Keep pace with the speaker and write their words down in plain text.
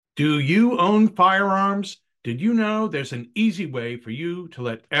Do you own firearms? Did you know there's an easy way for you to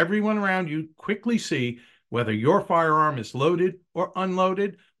let everyone around you quickly see whether your firearm is loaded or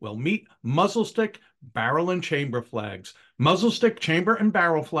unloaded? Well, meet muzzle stick, barrel, and chamber flags. Muzzle stick, chamber, and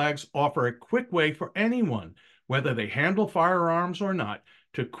barrel flags offer a quick way for anyone, whether they handle firearms or not,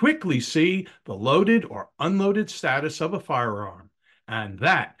 to quickly see the loaded or unloaded status of a firearm. And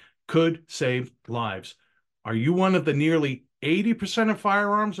that could save lives. Are you one of the nearly 80% of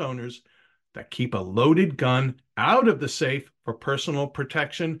firearms owners that keep a loaded gun out of the safe for personal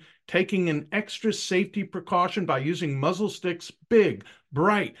protection, taking an extra safety precaution by using muzzle sticks? Big,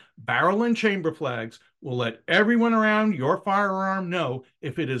 bright barrel and chamber flags will let everyone around your firearm know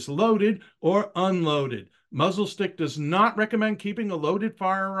if it is loaded or unloaded. Muzzle stick does not recommend keeping a loaded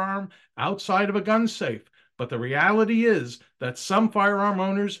firearm outside of a gun safe, but the reality is that some firearm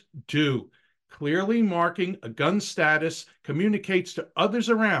owners do. Clearly marking a gun status communicates to others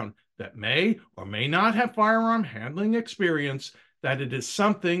around that may or may not have firearm handling experience that it is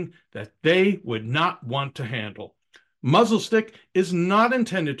something that they would not want to handle. Muzzle stick is not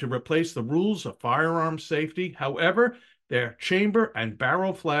intended to replace the rules of firearm safety. However, their chamber and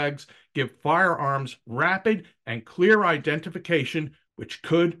barrel flags give firearms rapid and clear identification, which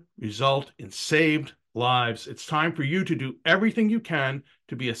could result in saved lives. It's time for you to do everything you can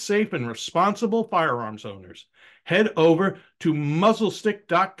to be a safe and responsible firearms owners. Head over to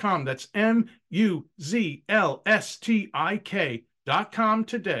muzzlestick.com. That's MUZLSTIK.com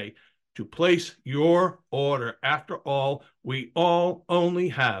today to place your order. After all, we all only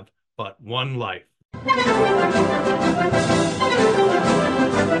have but one life.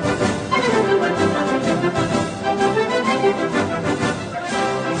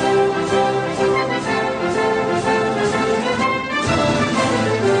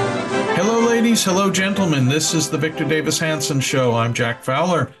 Hello, ladies. Hello, gentlemen. This is the Victor Davis Hanson Show. I'm Jack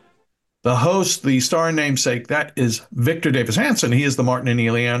Fowler, the host, the star namesake. That is Victor Davis Hanson. He is the Martin and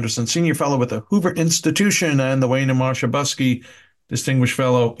Ely Anderson Senior Fellow with the Hoover Institution and the Wayne and Marsha Buskey Distinguished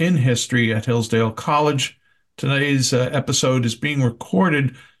Fellow in History at Hillsdale College. Today's episode is being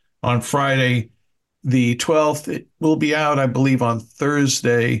recorded on Friday, the 12th. It will be out, I believe, on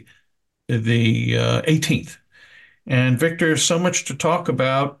Thursday, the 18th. And Victor, so much to talk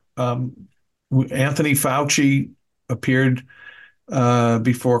about. Anthony Fauci appeared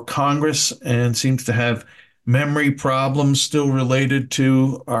before Congress and seems to have memory problems still related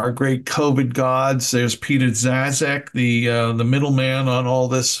to our great COVID gods. There's Peter Zazek, the middleman on all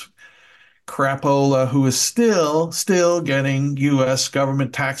this crapola, who is still getting U.S.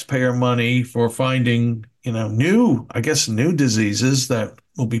 government taxpayer money for finding, new diseases that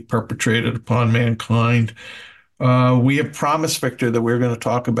will be perpetrated upon mankind. We have promised, Victor, that we're going to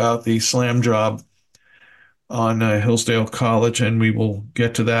talk about the slam job on Hillsdale College, and we will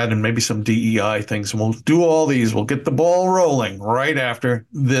get to that and maybe some DEI things. And we'll do all these. We'll get the ball rolling right after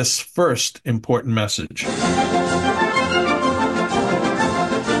this first important message.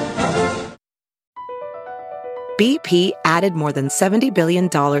 BP added more than $70 billion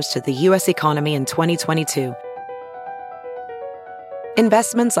to the U.S. economy in 2022.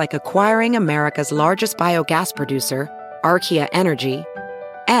 Investments like acquiring America's largest biogas producer, Archaea Energy,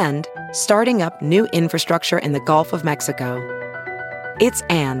 and starting up new infrastructure in the Gulf of Mexico. It's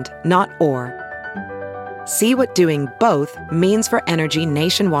and, not or. See what doing both means for energy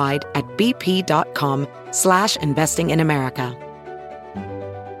nationwide at bp.com/investing in America.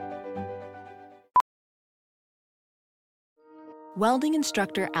 Welding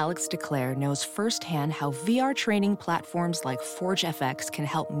instructor Alex DeClaire knows firsthand how VR training platforms like ForgeFX can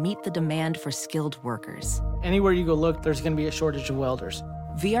help meet the demand for skilled workers. Anywhere you go look, there's going to be a shortage of welders.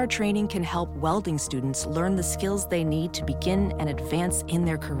 VR training can help welding students learn the skills they need to begin and advance in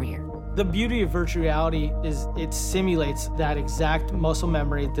their career. The beauty of virtual reality is it simulates that exact muscle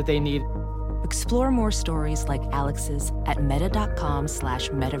memory that they need. Explore more stories like Alex's at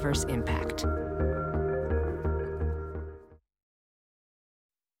meta.com/metaverseimpact.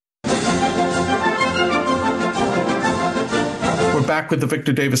 We're back with the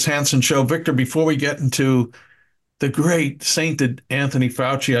Victor Davis Hanson Show. Victor, before we get into the great sainted Anthony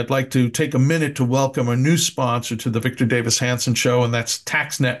Fauci, I'd like to take a minute to welcome a new sponsor to the Victor Davis Hanson Show, and that's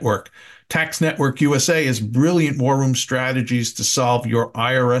Tax Network. Tax Network USA has brilliant war room strategies to solve your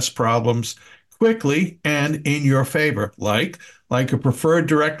IRS problems quickly and in your favor, like a preferred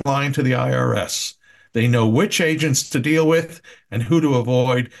direct line to the IRS. They know which agents to deal with and who to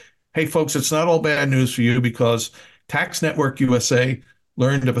avoid. Hey, folks, it's not all bad news for you, because Tax Network USA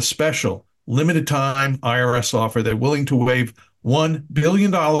learned of a special limited time IRS offer. They're willing to waive $1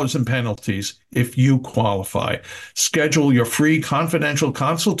 billion in penalties if you qualify. Schedule your free confidential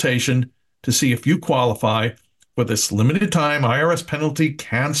consultation to see if you qualify for this limited time IRS penalty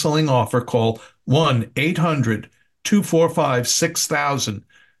canceling offer. Call 1-800-245-6000.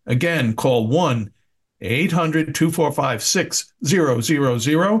 Again, call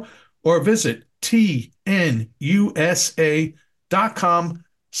 1-800-245-6000 or visit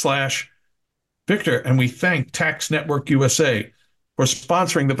tnusa.com/Victor. And we thank Tax Network USA for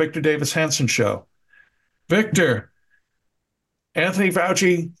sponsoring the Victor Davis Hanson Show. Victor, Anthony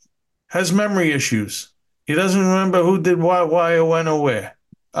Fauci has memory issues. He doesn't remember who did what, why, or when, or where.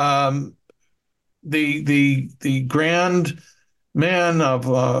 The grand man of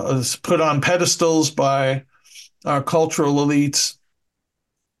is put on pedestals by our cultural elites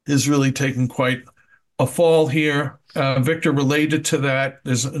is really taking quite a fall here. Victor, related to that,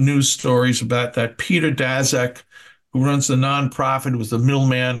 there's news stories about that Peter Daszak, who runs the nonprofit, was the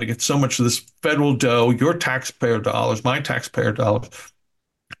middleman to get so much of this federal dough, your taxpayer dollars, my taxpayer dollars,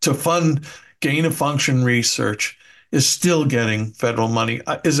 to fund gain of function research, is still getting federal money.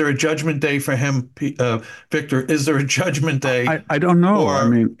 Is there a judgment day for him, Victor? Is there a judgment day? I don't know. For I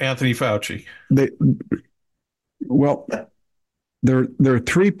mean, Anthony Fauci. Well, there are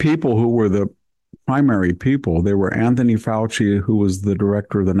three people who were the primary people. They were Anthony Fauci, who was the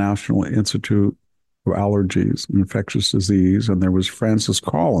director of the National Institute of Allergies and Infectious Disease, and there was Francis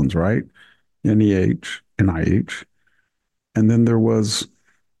Collins, right? NIH. And then there was,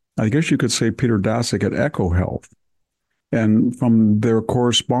 I guess you could say, Peter Daszak at EcoHealth. And from their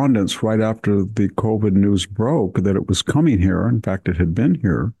correspondence right after the COVID news broke that it was coming here, in fact, it had been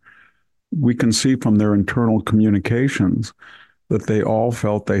here, we can see from their internal communications that they all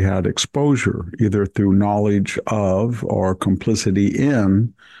felt they had exposure, either through knowledge of or complicity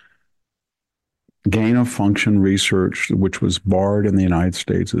in gain of function research, which was barred in the United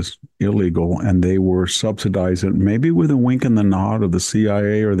States as illegal, and they were subsidizing, maybe with a wink and the nod of the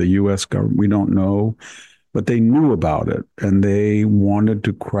CIA or the U.S. government, we don't know, but they knew about it, and they wanted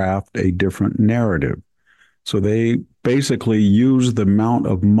to craft a different narrative. So they basically used the amount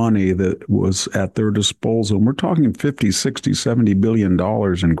of money that was at their disposal. And we're talking 50, 60, 70 billion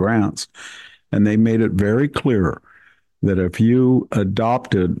dollars in grants. And they made it very clear that if you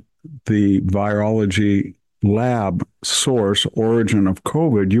adopted the virology lab source origin of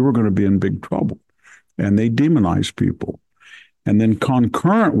COVID, you were going to be in big trouble. And they demonized people. And then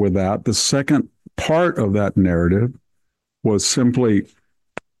concurrent with that, the second part of that narrative was simply,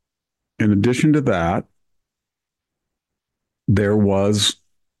 in addition to that, there was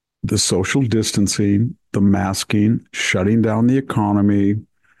the social distancing, the masking, shutting down the economy,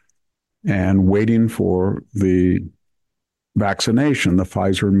 and waiting for the vaccination, the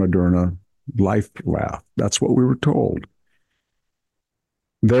Pfizer and Moderna life raft. That's what we were told.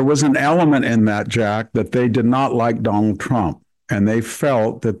 There was an element in that, Jack, that they did not like Donald Trump, and they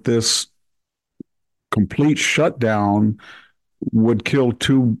felt that this complete shutdown would kill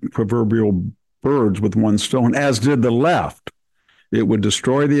two proverbial birds with one stone, as did the left. It would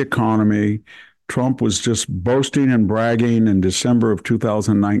destroy the economy. Trump was just boasting and bragging in December of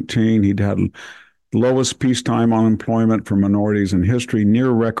 2019. He'd had lowest peacetime unemployment for minorities in history,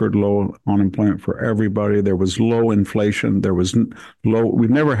 near record low unemployment for everybody. There was low inflation. We've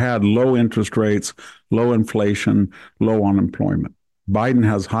never had low interest rates, low inflation, low unemployment. Biden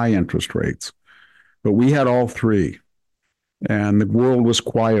has high interest rates, but we had all three. And the world was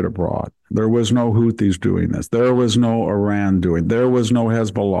quiet abroad. There was no Houthis doing this. There was no Iran doing. There was no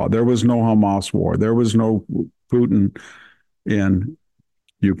Hezbollah. There was no Hamas war. There was no Putin in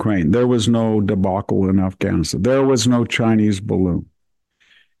Ukraine. There was no debacle in Afghanistan. There was no Chinese balloon.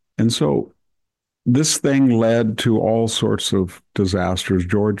 And so this thing led to all sorts of disasters.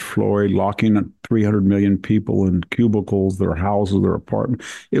 George Floyd locking 300 million people in cubicles, their houses, their apartments.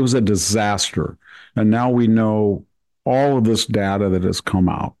 It was a disaster. And now we know all of this data that has come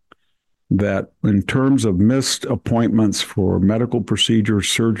out, that in terms of missed appointments for medical procedures,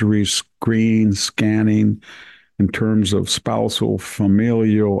 surgery, screening, scanning, in terms of spousal,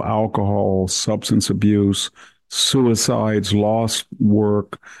 familial, alcohol, substance abuse, suicides, lost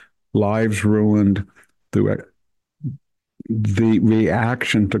work, lives ruined, the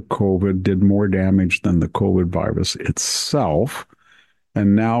reaction to COVID did more damage than the COVID virus itself.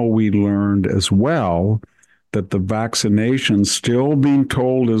 And now we learned as well that the vaccinations, still being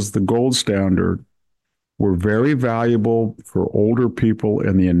told as the gold standard, were very valuable for older people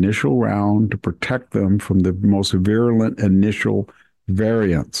in the initial round to protect them from the most virulent initial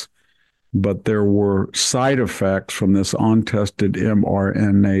variants. But there were side effects from this untested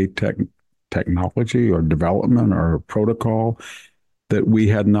mRNA technology or development or protocol that we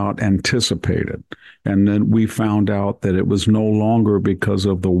had not anticipated. And then we found out that it was no longer because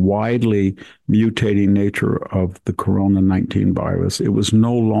of the widely mutating nature of the corona-19 virus. It was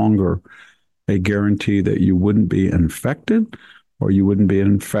no longer a guarantee that you wouldn't be infected or you wouldn't be an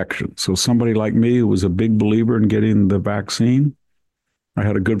infection. So somebody like me who was a big believer in getting the vaccine, I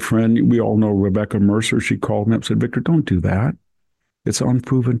had a good friend, we all know Rebecca Mercer, she called me up and said, Victor, don't do that. It's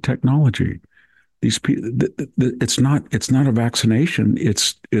unproven technology. These people, it's not a vaccination.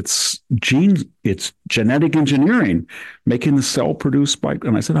 It's genes, it's genetic engineering, making the cell produce spike.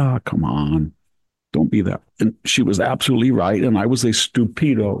 And I said, come on, don't be that. And she was absolutely right. And I was a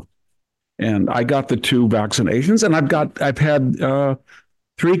stupido. And I got the 2 vaccinations, and I've had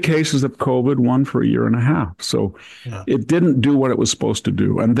 3 cases of COVID, 1 for a year and a half. So it didn't do what it was supposed to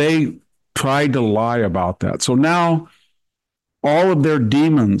do. And they tried to lie about that. So now all of their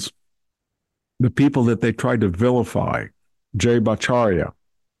demons, the people that they tried to vilify, Jay Bhattacharya,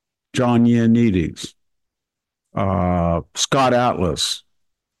 John Ioannidis, Scott Atlas,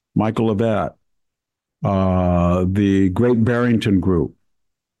 Michael Levitt, the Great Barrington Group,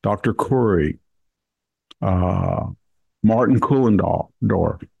 Dr. Curry, Martin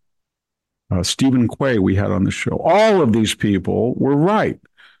Kuhlendorf, Stephen Quay we had on the show. All of these people were right.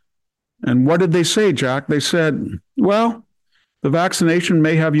 And what did they say, Jack? They said, well, the vaccination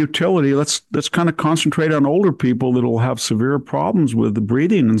may have utility. Let's kind of concentrate on older people that will have severe problems with the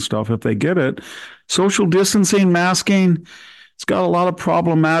breathing and stuff if they get it. Social distancing, masking, it's got a lot of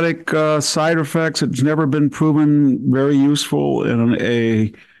problematic side effects. It's never been proven very useful in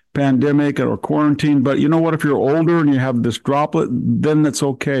a pandemic or quarantine. But you know what? If you're older and you have this droplet, then that's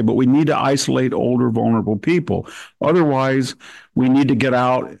okay. But we need to isolate older, vulnerable people. Otherwise, we need to get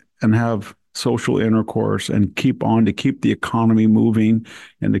out and have social intercourse and keep the economy moving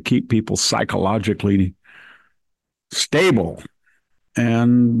and to keep people psychologically stable.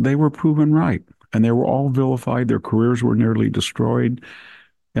 And they were proven right. And they were all vilified. Their careers were nearly destroyed.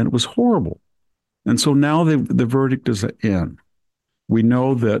 And it was horrible. And so now the verdict is in. We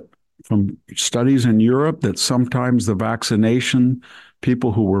know that from studies in Europe that sometimes the vaccination,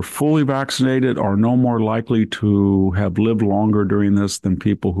 people who were fully vaccinated are no more likely to have lived longer during this than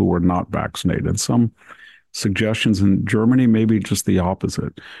people who were not vaccinated. Some suggestions in Germany, maybe just the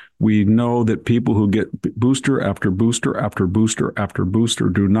opposite. We know that people who get booster after booster after booster after booster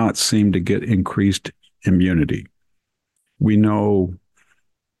do not seem to get increased immunity. We know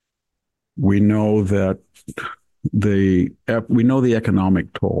that we know the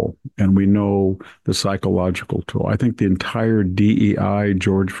economic toll and we know the psychological toll. I think the entire DEI,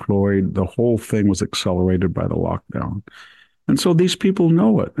 George Floyd, the whole thing was accelerated by the lockdown. And so these people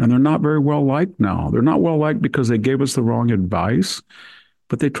know it, and they're not very well liked now. They're not well liked because they gave us the wrong advice,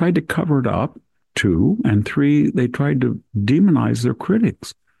 but they tried to cover it up, 2, and 3, they tried to demonize their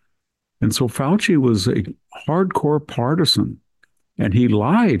critics. And so Fauci was a hardcore partisan, and he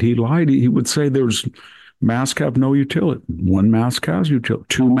lied. He would say there's masks have no utility. 1 mask has utility.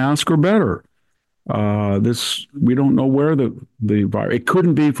 2 masks are better. We don't know where the virus. It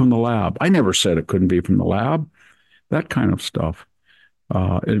couldn't be from the lab. I never said it couldn't be from the lab. That kind of stuff.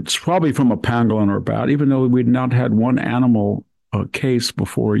 It's probably from a pangolin or a bat, even though we'd not had 1 animal case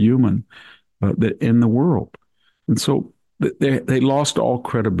before a human in the world. And so they lost all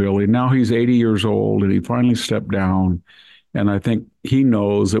credibility. Now he's 80 years old and he finally stepped down. And I think he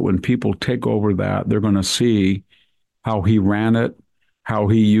knows that when people take over that, they're going to see how he ran it, how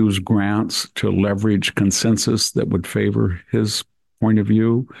he used grants to leverage consensus that would favor his point of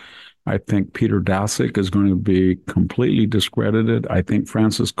view. I think Peter Daszak is going to be completely discredited. I think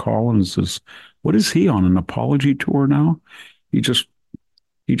Francis Collins what is he on, an apology tour now? He just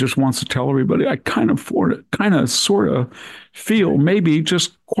wants to tell everybody, I sort of feel maybe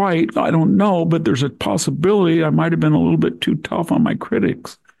just quite, I don't know, but there's a possibility I might have been a little bit too tough on my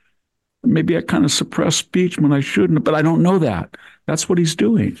critics. Maybe I kind of suppressed speech when I shouldn't, but I don't know that. That's what he's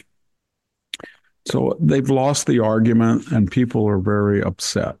doing. So they've lost the argument and people are very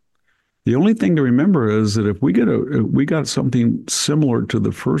upset. The only thing to remember is that if we got something similar to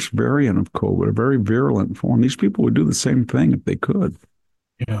the first variant of COVID, a very virulent form, these people would do the same thing if they could.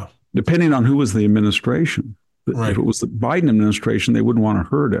 Yeah. Depending on who was the administration. Right. If it was the Biden administration, they wouldn't want to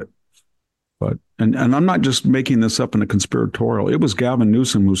hurt it. But and I'm not just making this up in a conspiratorial. It was Gavin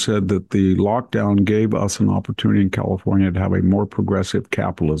Newsom who said that the lockdown gave us an opportunity in California to have a more progressive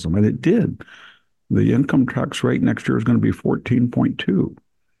capitalism. And it did. The income tax rate next year is going to be 14.2.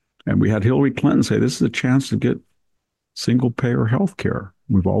 And we had Hillary Clinton say this is a chance to get single payer health care.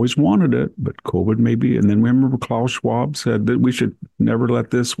 we've always wanted it, but COVID maybe. And then remember Klaus Schwab said that we should never let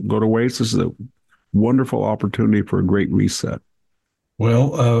this go to waste. This is a wonderful opportunity for a great reset.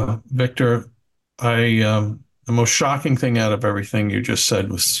 Well, Victor, the most shocking thing out of everything you just said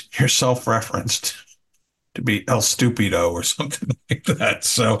was your self-referenced to be El Stupido or something like that.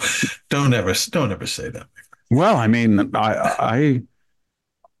 So don't ever say that. Well, I mean,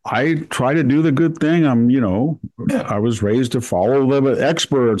 I try to do the good thing. I was raised to follow the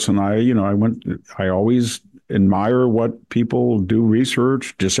experts, and I always admire what people do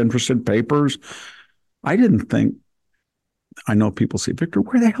research, disinterested papers. I didn't think, I know people say, Victor,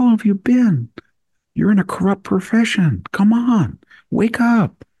 where the hell have you been? You're in a corrupt profession. Come on, wake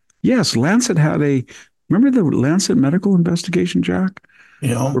up. Yes, Lancet remember the Lancet medical investigation, Jack?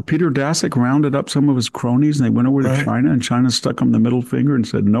 Where Peter Daszak rounded up some of his cronies and they went over to China, and China stuck them the middle finger and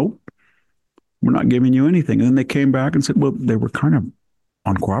said, nope, we're not giving you anything. And then they came back and said, well, they were kind of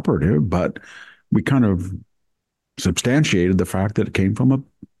uncooperative, but we kind of substantiated the fact that it came from an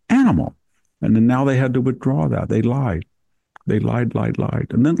animal. And then now they had to withdraw that. They lied. They lied.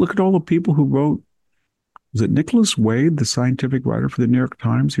 And then look at all the people who wrote. Was it Nicholas Wade, the scientific writer for the New York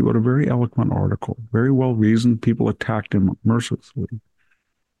Times? He wrote a very eloquent article, very well reasoned. People attacked him mercilessly.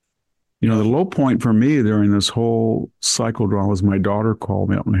 The low point for me during this whole psychodrama was my daughter called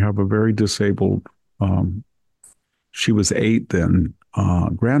me up, and I have a very disabled, she was 8 then,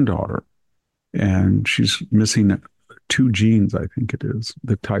 granddaughter, and she's missing 2 genes, I think it is,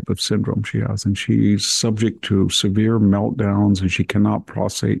 the type of syndrome she has. And she's subject to severe meltdowns, and she cannot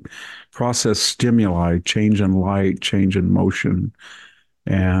process stimuli, change in light, change in motion.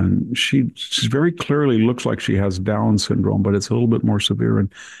 And she very clearly looks like she has Down syndrome, but it's a little bit more severe.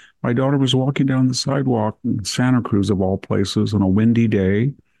 And my daughter was walking down the sidewalk in Santa Cruz, of all places, on a windy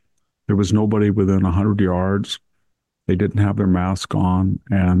day. There was nobody within 100 yards. They didn't have their mask on.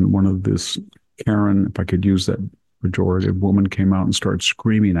 And one of this Karen, if I could use that pejorative, woman came out and started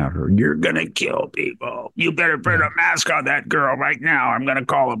screaming at her, "You're going to kill people. You better put a mask on that girl right now. I'm going to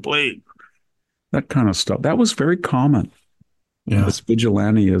call the police." That kind of stuff. That was very common. Yeah. This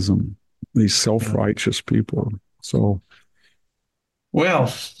vigilantism, these self-righteous people. So...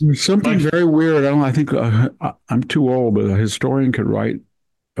 Well, there's something very weird. I think I'm too old, but a historian could write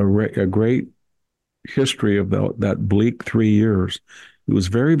a great history of that bleak 3 years. It was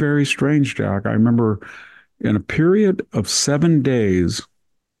very, very strange, Jack. I remember in a period of 7 days,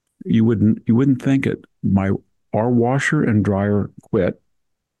 you wouldn't think it. Our washer and dryer quit.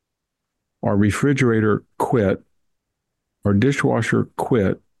 Our refrigerator quit. Our dishwasher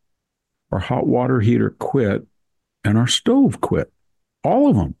quit. Our hot water heater quit, and our stove quit. All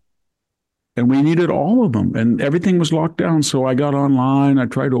of them. And we needed all of them. And everything was locked down. So I got online. I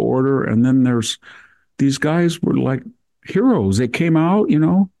tried to order. And then these guys were like heroes. They came out,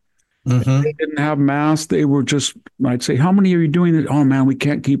 Mm-hmm. They didn't have masks. They were just, I'd say, how many are you doing it? Oh, man, we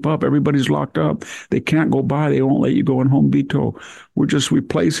can't keep up. Everybody's locked up. They can't go by. They won't let you go in Home Depot. We're just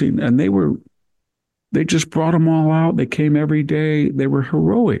replacing. And they just brought them all out. They came every day. They were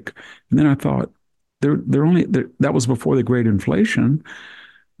heroic. And then I thought, that was before the great inflation.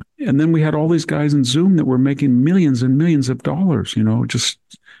 And then we had all these guys in Zoom that were making millions and millions of dollars, just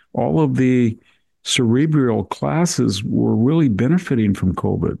all of the cerebral classes were really benefiting from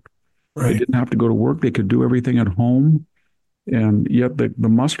COVID. Right. They didn't have to go to work. They could do everything at home. And yet the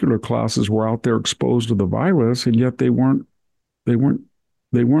muscular classes were out there exposed to the virus, and yet they weren't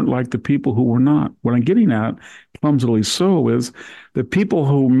like the people who were not. What I'm getting at, clumsily so, is the people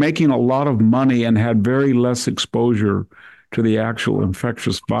who were making a lot of money and had very less exposure to the actual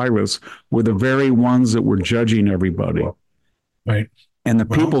infectious virus were the very ones that were judging everybody. Right. And the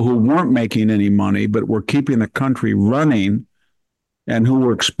people who weren't making any money but were keeping the country running and who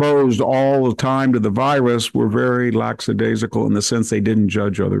were exposed all the time to the virus were very lackadaisical in the sense they didn't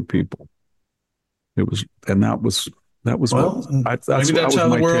judge other people. That was maybe that's how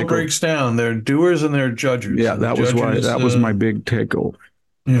the world breaks down. They're doers and they're judges. Yeah, that was my big takeover.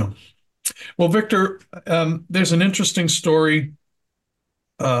 Yeah. Well, Victor, there's an interesting story,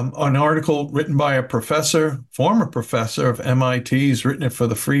 an article written by a former professor of MIT. He's written it for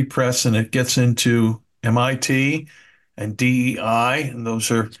the Free Press, and it gets into MIT and DEI, and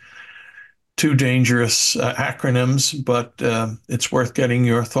those are 2 dangerous acronyms, but it's worth getting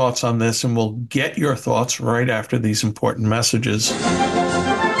your thoughts on this, and we'll get your thoughts right after these important messages.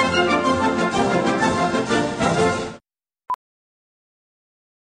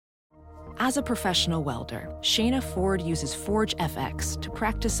 As a professional welder, Shayna Ford uses Forge FX to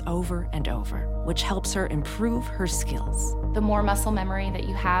practice over and over, which helps her improve her skills. The more muscle memory that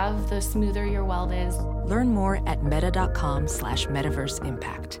you have, the smoother your weld is. Learn more at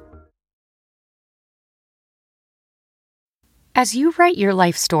meta.com/metaverseimpact. As you write your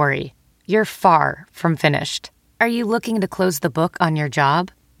life story, you're far from finished. Are you looking to close the book on your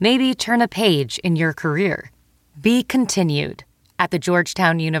job? Maybe turn a page in your career? Be continued at the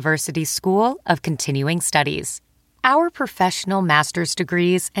Georgetown University School of Continuing Studies. Our professional master's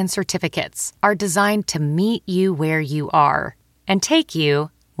degrees and certificates are designed to meet you where you are and take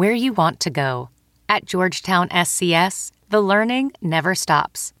you where you want to go. At Georgetown SCS, the learning never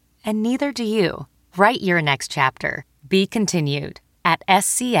stops, and neither do you. Write your next chapter. Be continued at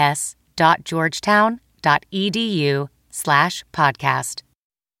scs.georgetown.edu/podcast.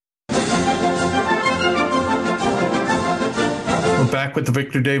 We're back with the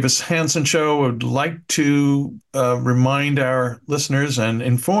Victor Davis Hanson Show. I would like to remind our listeners and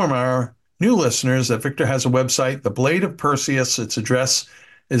inform our new listeners that Victor has a website, The Blade of Perseus. Its address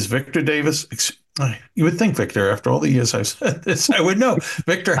is Victor Davis. You would think, Victor, after all the years I've said this, I would know.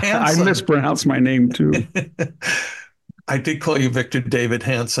 Victor Hanson. I mispronounced my name too. I did call you Victor David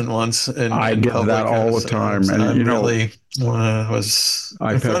Hanson once. I get that all the time. And you really was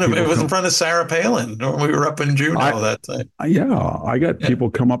in front of Sarah Palin when we were up in Juneau that time. Yeah, I got people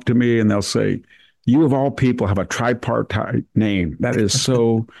come up to me and they'll say, "You of all people have a tripartite name. That is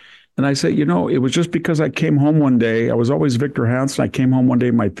so." And I say, it was just because I came home one day. I was always Victor Hanson. I came home one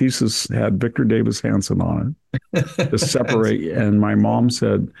day. My thesis had Victor Davis Hanson on it to separate. And my mom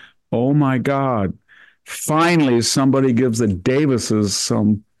said, "Oh my God. Finally, somebody gives the Davises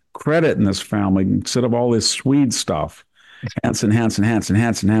some credit in this family instead of all this Swede stuff. Hanson, Hanson, Hanson,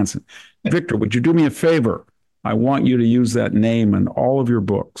 Hanson, Hanson. Victor, would you do me a favor? I want you to use that name in all of your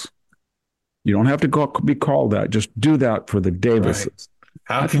books. You don't have to be called that. Just do that for the Davises."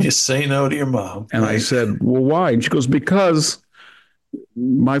 Right. How can you say no to your mom? And I said, "Well, why?" And she goes, "Because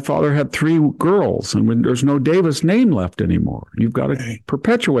my father had 3 girls, and when there's no Davis name left anymore, you've got to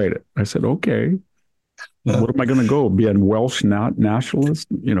perpetuate it." I said, "Okay." What am I going to go? Be a Welsh nationalist?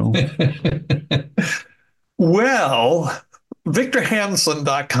 Well,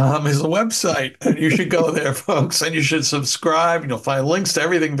 VictorHanson.com is a website. And you should go there, folks, and you should subscribe. You'll find links to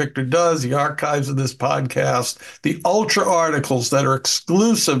everything Victor does, the archives of this podcast, the ultra articles that are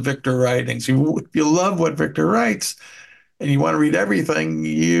exclusive Victor writings. If you love what Victor writes and you want to read everything,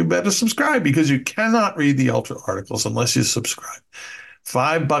 you better subscribe because you cannot read the ultra articles unless you subscribe.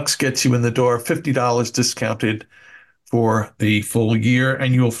 $5 gets you in the door, $50 discounted for the full year.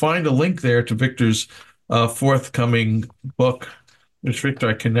 And you'll find a link there to Victor's forthcoming book, which, Victor,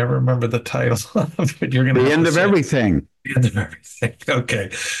 I can never remember the title of, but you're going to The End of Everything. The End of Everything. Okay.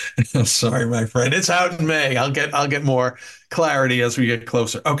 Sorry, my friend. It's out in May. I'll get more clarity as we get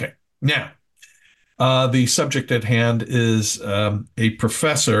closer. Okay. Now, the subject at hand is a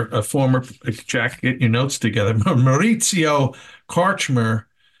professor, a former, Jack, get your notes together, Maurizio Karchmer,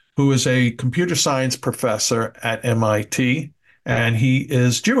 who is a computer science professor at MIT, and he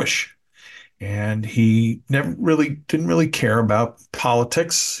is Jewish. And he didn't really care about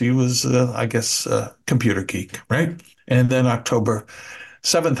politics. He was, I guess, a computer geek, right? And then October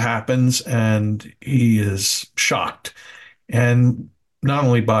 7th happens, and he is shocked. And not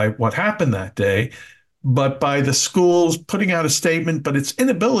only by what happened that day, but by the schools putting out a statement, but its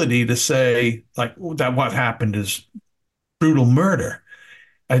inability to say like that what happened is brutal murder.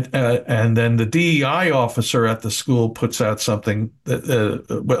 And then the DEI officer at the school puts out something,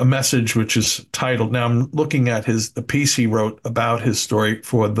 a message which is titled, now I'm looking at the piece he wrote about his story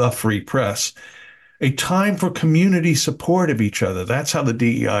for the Free Press, "A time for community support of each other." That's how the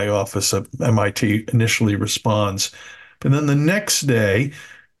DEI office of MIT initially responds. But then the next day,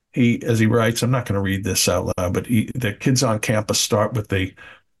 as he writes, I'm not going to read this out loud, but the kids on campus start with the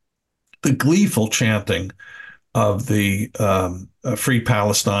gleeful chanting of the Free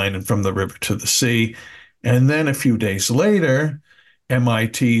Palestine and from the river to the sea. And then a few days later,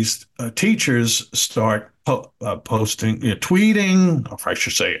 MIT's teachers start posting, tweeting, or I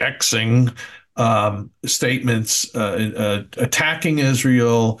should say Xing, statements attacking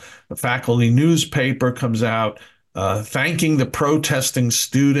Israel. The faculty newspaper comes out thanking the protesting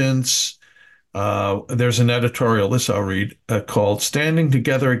students. There's an editorial, this I'll read, called "Standing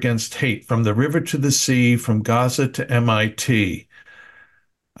Together Against Hate, from the River to the Sea, from Gaza to MIT."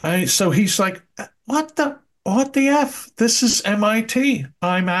 So he's like, what the F? This is MIT.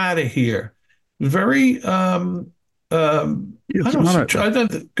 I'm out of here. Very, go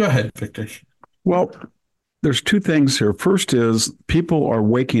ahead, Victor. Well, there's two things here. First is people are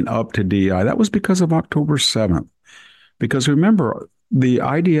waking up to DEI. That was because of October 7th. Because remember, the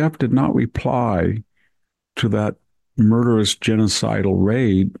IDF did not reply to that murderous genocidal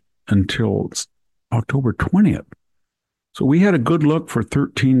raid until October 20th. So we had a good look for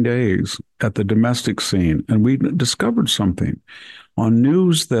 13 days at the domestic scene, and we discovered something on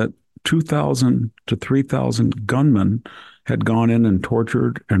news that 2,000 to 3,000 gunmen had gone in and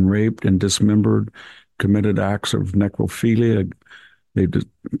tortured and raped and dismembered, committed acts of necrophilia. They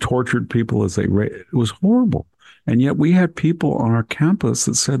tortured people as they raped. It was horrible. And yet we had people on our campus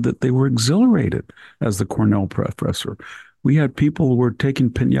that said that they were exhilarated as the Cornell professor. We had people who were taking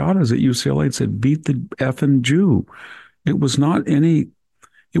piñatas at UCLA and said, beat the effing Jew. It was not any,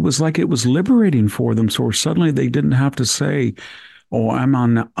 it was like it was liberating for them. So suddenly they didn't have to say, oh, I'm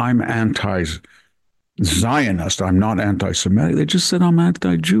anti-Zionist. I'm not anti-Semitic. They just said, I'm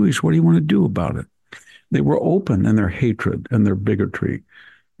anti-Jewish. What do you want to do about it? They were open in their hatred and their bigotry.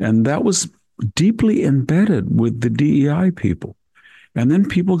 And that was deeply embedded with the DEI people. And then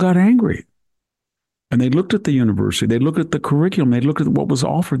people got angry. And they looked at the university, they looked at the curriculum, they looked at what was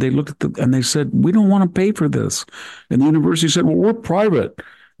offered, they looked at and they said, we don't want to pay for this. And the university said, well, we're private.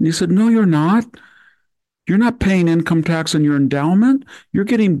 And he said, no, you're not. You're not paying income tax on your endowment. You're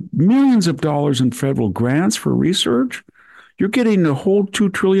getting millions of dollars in federal grants for research. You're getting a whole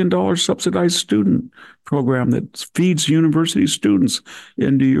 $2 trillion subsidized student program that feeds university students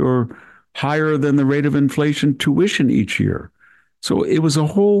into your higher than the rate of inflation tuition each year. So it's a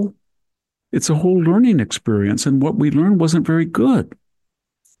whole learning experience. And what we learned wasn't very good.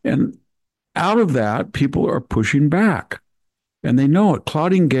 And out of that, people are pushing back. And they know it.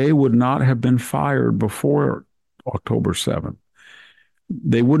 Claudine Gay would not have been fired before October 7th.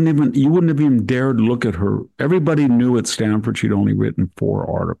 You wouldn't have even dared look at her. Everybody knew at Stanford she'd only written 4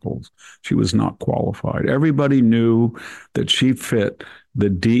 articles. She was not qualified. Everybody knew that she fit the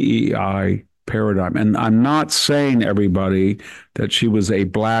DEI paradigm. And I'm not saying, everybody, that she was a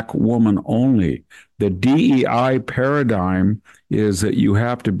Black woman only. The DEI paradigm is that you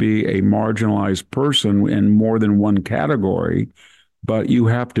have to be a marginalized person in more than one category, but you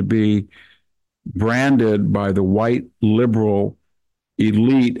have to be branded by the white liberal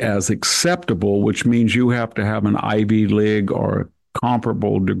elite as acceptable, which means you have to have an Ivy League or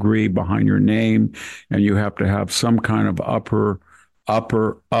comparable degree behind your name, and you have to have some kind of upper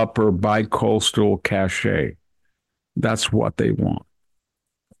bicoastal cachet. That's what they want.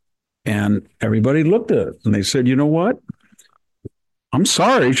 And everybody looked at it and they said, you know what? I'm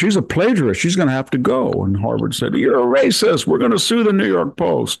sorry, she's a plagiarist. She's going to have to go. And Harvard said, you're a racist. We're going to sue the New York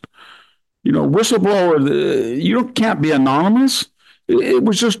Post. Whistleblower, you can't be anonymous. It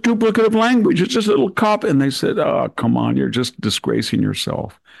was just duplicative language. It's just a little cop. And they said, oh, come on, you're just disgracing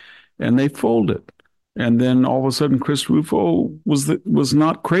yourself. And they folded. And then all of a sudden, Chris Rufo was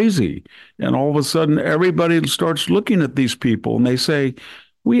not crazy. And all of a sudden, everybody starts looking at these people and they say,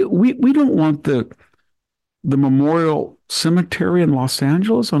 we don't want the memorial cemetery in Los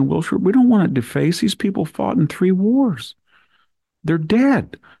Angeles on Wilshire. We don't want to deface. These people fought in 3 wars. They're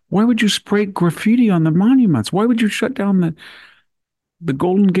dead. Why would you spray graffiti on the monuments? Why would you shut down the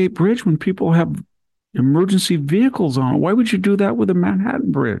Golden Gate Bridge when people have emergency vehicles on it? Why would you do that with the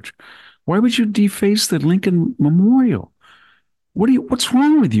Manhattan Bridge? Why would you deface the Lincoln Memorial? What's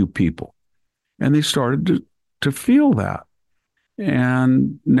wrong with you people? And they started to feel that.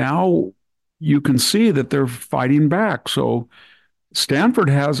 And now you can see that they're fighting back. So Stanford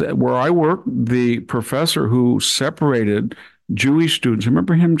has, where I work, the professor who separated Jewish students.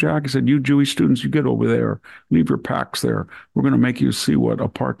 Remember him, Jack? He said, you Jewish students, you get over there, leave your packs there. We're going to make you see what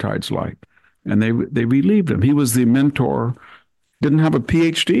apartheid's like. And they relieved him. He was the mentor, didn't have a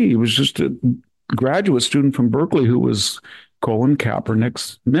PhD. He was just a graduate student from Berkeley who was Colin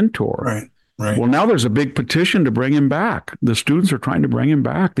Kaepernick's mentor. Right. Well, now there's a big petition to bring him back. The students are trying to bring him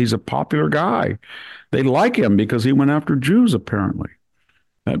back. He's a popular guy. They like him because he went after Jews, apparently.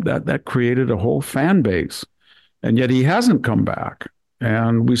 That created a whole fan base. And yet he hasn't come back.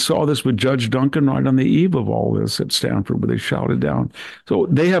 And we saw this with Judge Duncan right on the eve of all this at Stanford, where they shouted down. So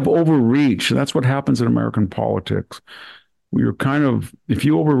they have overreached. That's what happens in American politics. If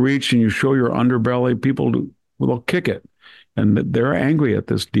you overreach and you show your underbelly, they'll kick it. And they're angry at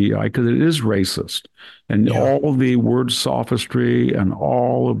this DI because it is racist. And all the word sophistry and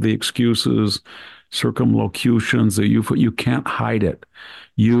all of the excuses, circumlocutions, you can't hide it.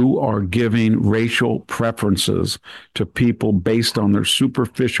 You are giving racial preferences to people based on their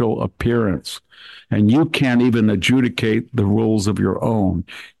superficial appearance. And you can't even adjudicate the rules of your own.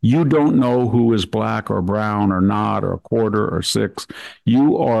 You don't know who is black or brown or not or a quarter or six.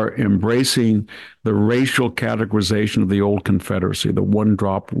 You are embracing the racial categorization of the old Confederacy, the one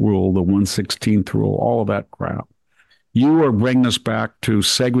drop rule, the 1/16th rule, all of that crap. You are bringing us back to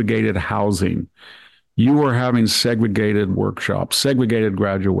segregated housing. You are having segregated workshops, segregated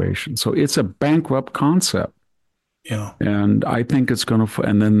graduation. So it's a bankrupt concept. Yeah. And I think it's going to,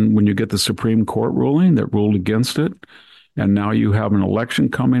 and then when you get the Supreme Court ruling that ruled against it, and now you have an election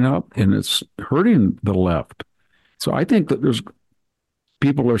coming up and it's hurting the left. So I think that there's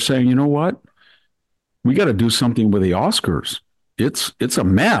people are saying, you know what? We got to do something with the Oscars. It's a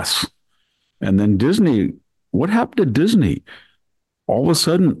mess. And then Disney, what happened to Disney? All of a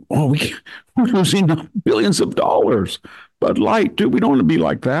sudden, we're losing billions of dollars. Bud Light, dude, we don't want to be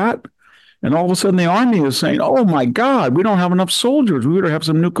like that. And all of a sudden, the Army is saying, oh, my God, we don't have enough soldiers. We better have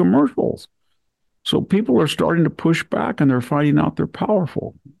some new commercials. So people are starting to push back, and they're finding out they're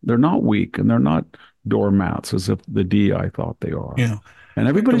powerful. They're not weak, and they're not doormats, as if the DI thought they are. Yeah. And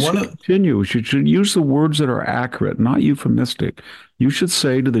everybody should continue. Should use the words that are accurate, not euphemistic. You should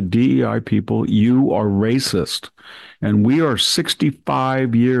say to the DEI people, you are racist. And we are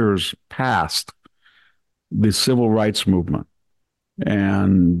 65 years past the civil rights movement.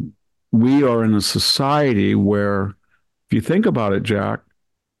 And we are in a society where, if you think about it, Jack,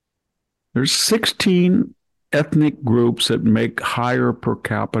 there's 16 ethnic groups that make higher per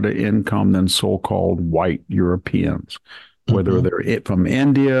capita income than so-called white Europeans, whether they're from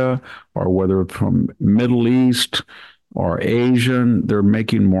India or whether from Middle East or Asian, they're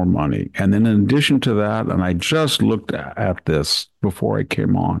making more money. And then in addition to that, and I just looked at this before I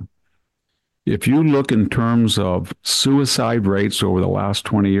came on, if you look in terms of suicide rates over the last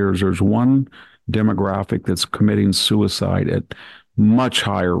 20 years, there's one demographic that's committing suicide at much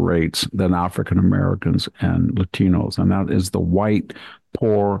higher rates than African Americans and Latinos, and that is the white,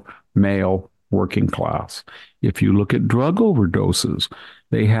 poor, male working class. If you look at drug overdoses,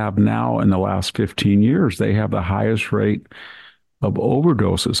 they have now in the last 15 years, they have the highest rate of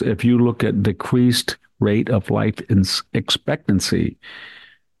overdoses. If you look at decreased rate of life expectancy,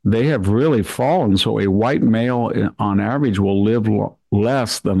 they have really fallen. So a white male on average will live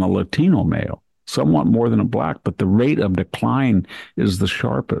less than a Latino male, somewhat more than a black, but the rate of decline is the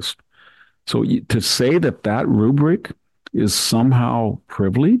sharpest. So to say that that rubric is somehow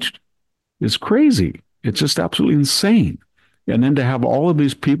privileged is crazy. It's just absolutely insane. And then to have all of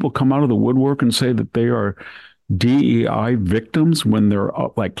these people come out of the woodwork and say that they are DEI victims when they're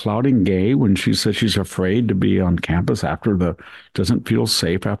like Claudine Gay, when she says she's afraid to be on campus doesn't feel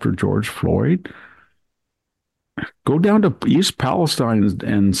safe after George Floyd. Go down to East Palestine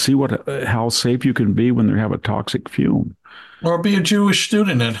and see how safe you can be when they have a toxic fume. Or be a Jewish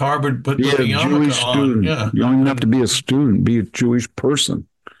student at Harvard, but be a Jewish student. Yeah. You don't even have to be a student. Be a Jewish person.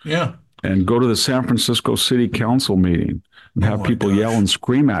 Yeah. And go to the San Francisco City Council meeting and have people yell and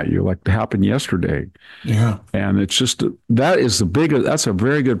scream at you like happened yesterday. Yeah. And it's just, that's a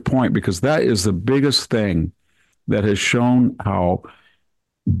very good point, because that is the biggest thing that has shown how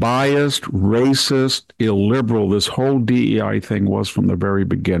biased, racist, illiberal this whole DEI thing was from the very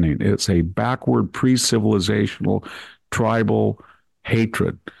beginning. It's a backward, pre-civilizational, tribal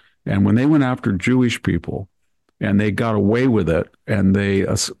hatred. And when they went after Jewish people and they got away with it, and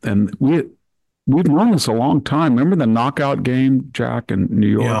we've known this a long time. Remember the knockout game, Jack, in New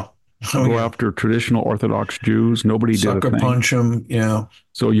York? Yeah. Go after traditional Orthodox Jews. Nobody did a thing. Sucker punch them. Yeah.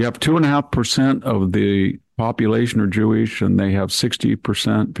 So you have 2.5% of the population are Jewish, and they have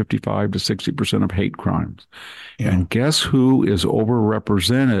 60%, 55 to 60% of hate crimes. Yeah. And guess who is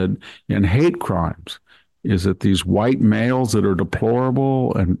overrepresented in hate crimes? Is it these white males that are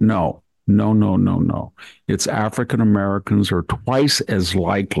deplorable? And no. It's African Americans are twice as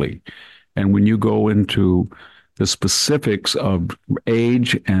likely. And when you go into the specifics of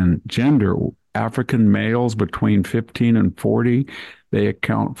age and gender, African males between 15 and 40, they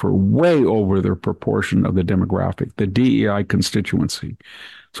account for way over their proportion of the demographic, the DEI constituency.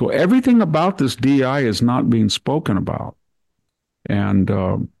 So everything about this DEI is not being spoken about.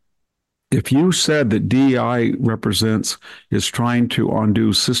 And if you said that DEI is trying to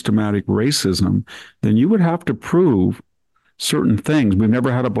undo systematic racism, then you would have to prove certain things. We've never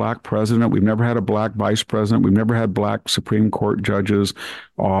had a black president. We've never had a black vice president. We've never had black Supreme Court judges.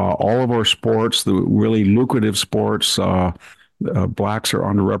 All of our sports, the really lucrative sports, blacks are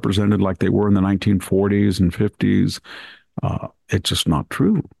underrepresented like they were in the 1940s and 50s. It's just not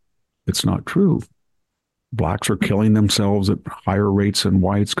true. It's not true. blacks are killing themselves at higher rates than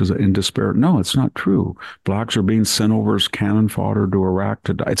whites because in despair. No, it's not true. Blacks are being sent over as cannon fodder to Iraq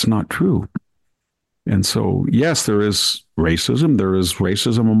to die. It's not true. And so, yes, there is racism. There is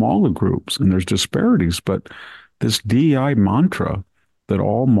racism among all the groups, and there's disparities. But this DEI mantra that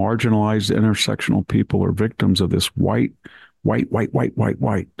all marginalized intersectional people are victims of this white, white, white, white, white,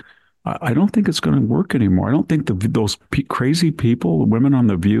 white. I don't think it's going to work anymore. I don't think those crazy people, the women on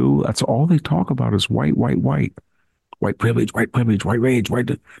The View, that's all they talk about is white, white, white, white privilege, white rage, white.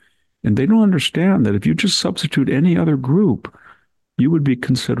 And they don't understand that if you just substitute any other group, you would be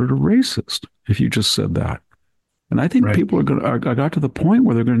considered a racist if you just said that. And I think people are going to, I got to the point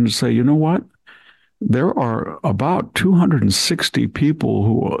where they're going to say, you know what? There are about 260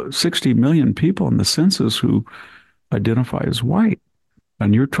 people 60 million people in the census who identify as white.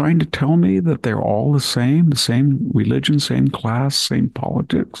 And you're trying to tell me that they're all the same religion, same class, same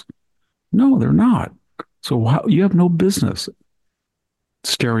politics? No, they're not. So you have no business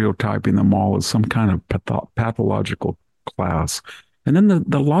stereotyping them all as some kind of pathological class. And then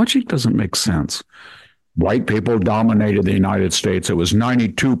the logic doesn't make sense. White people dominated the United States. It was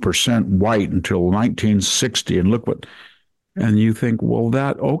 92% white until 1960. And look what, and you think, well,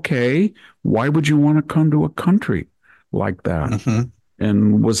 okay, why would you want to come to a country like that? Mm-hmm.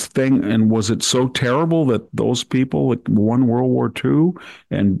 And was it so terrible that those people won World War II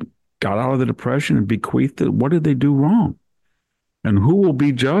and got out of the Depression and bequeathed it? What did they do wrong? And who will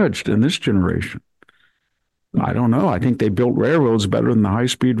be judged in this generation? I don't know. I think they built railroads better than the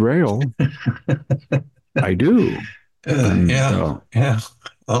high-speed rail. I do. Yeah.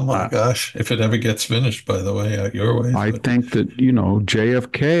 Oh my gosh. If it ever gets finished, by the way, out your way. I think that,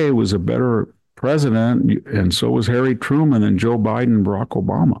 JFK was a better president, and so was Harry Truman and Joe Biden and Barack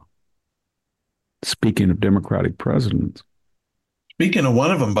Obama. Speaking of Democratic presidents. Speaking of one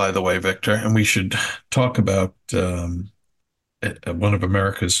of them, by the way, Victor, and we should talk about one of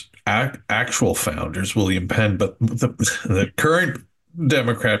America's actual founders, William Penn, but the current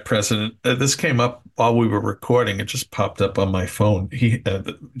Democrat president, this came up while we were recording. It just popped up on my phone.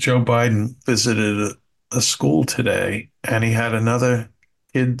 Joe Biden visited a school today, and he had another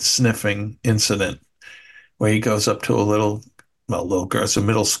kid sniffing incident where he goes up to a little girl. It's a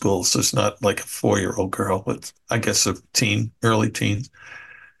middle school, so it's not like a 4-year-old girl, but I guess a teen, early teens,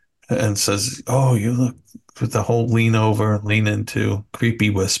 and says, "Oh, you look," with the whole lean into, creepy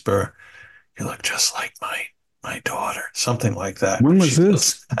whisper, "You look just like my daughter," something like that. When was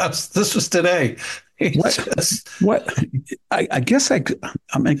this? This was today. What? I guess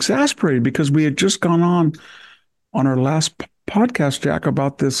I'm exasperated because we had just gone on our last podcast, Jack,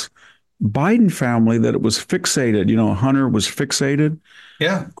 about this Biden family that it was fixated. Hunter was fixated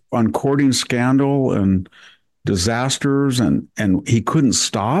on courting scandal and disasters, and he couldn't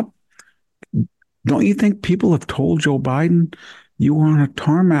stop. Don't you think people have told Joe Biden, you were on a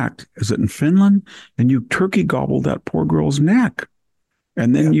tarmac, is it in Finland, and you turkey gobbled that poor girl's neck?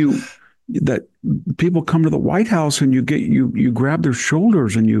 And then that people come to the White House and you grab their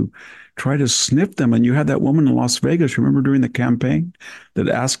shoulders and you try to sniff them. And you had that woman in Las Vegas, remember during the campaign, that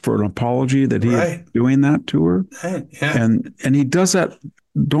asked for an apology that he was doing that to her? Right. Yeah. And he does that.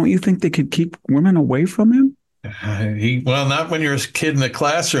 Don't you think they could keep women away from him? Not when you're a kid in the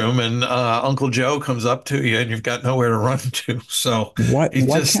classroom and Uncle Joe comes up to you and you've got nowhere to run to. So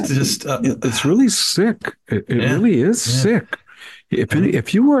it's really sick. It really is sick.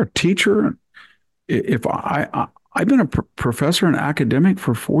 If you were a teacher, if I've been a professor and academic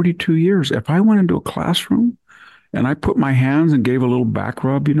for 42 years. If I went into a classroom and I put my hands and gave a little back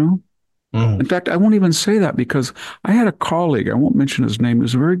rub, in fact, I won't even say that because I had a colleague, I won't mention his name, he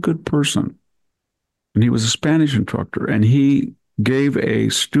was a very good person. And he was a Spanish instructor, and he gave a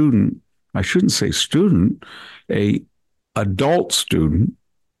student, I shouldn't say student, a adult student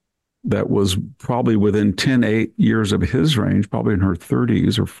that was probably within 8 years of his range, probably in her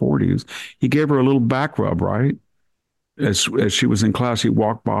 30s or 40s. He gave her a little back rub, right? As she was in class, he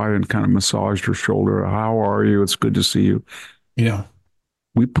walked by and kind of massaged her shoulder. How are you? It's good to see you. Yeah.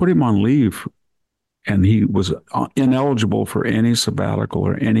 We put him on leave, and he was ineligible for any sabbatical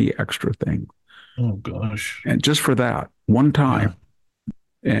or any extra thing. Oh, gosh. And just for that one time.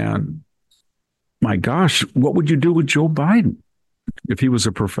 Yeah. And my gosh, what would you do with Joe Biden if he was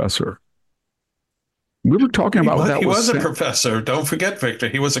a professor? We were talking about that. He was a professor. Don't forget, Victor.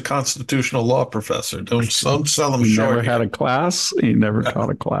 He was a constitutional law professor. Don't sell him short. He never had a class. He never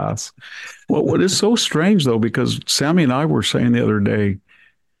taught a class. Well, what is so strange, though, because Sammy and I were saying the other day,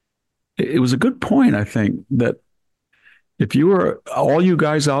 it was a good point, I think, that if you were all you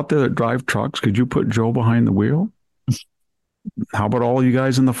guys out there that drive trucks, could you put Joe behind the wheel? How about all you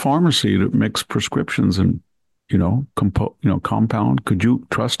guys in the pharmacy that mix prescriptions and compound? Could you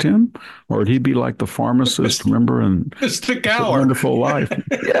trust him, or would he be like the pharmacist? Remember, in Mr. It's a Gower. Wonderful Life?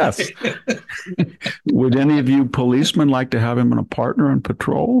 Yes. Would any of you policemen like to have him in a partner in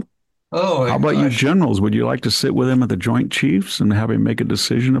patrol? Oh How my about you gosh. generals? Would you like to sit with him at the Joint Chiefs and have him make a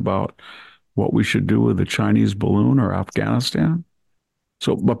decision about what we should do with the Chinese balloon or Afghanistan?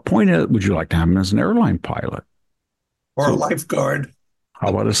 So, but point is, would you like to have him as an airline pilot? Or a So, lifeguard. how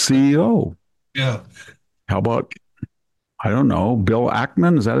about a CEO? Yeah. How about, I don't know, Bill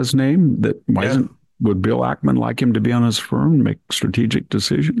Ackman? Is that his name? Yeah. Would Bill Ackman like him to be on his firm and make strategic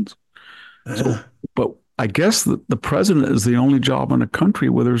decisions? So, but I guess the president is the only job in a country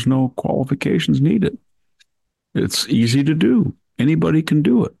where there's no qualifications needed. It's easy to do. Anybody can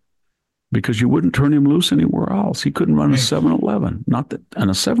do it because you wouldn't turn him loose anywhere else. He couldn't run a 7-Eleven. Not that, and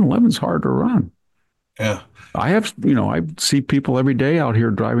a 7-Eleven's hard to run. Yeah. I see people every day out here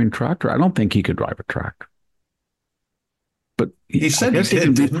driving tractor. I don't think he could drive a tractor. But He said he did,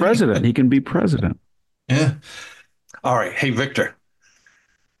 can be didn't president. He can be president. Yeah. All right. Hey, Victor.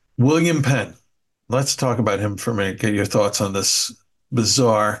 William Penn. Let's talk about him for a minute. Get your thoughts on this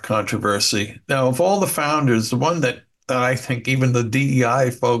bizarre controversy. Now, of all the founders, the one that I think even the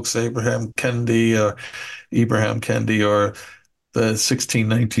DEI folks, Abraham Kendi, or the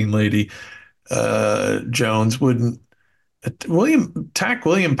 1619 lady, Jones, wouldn't. William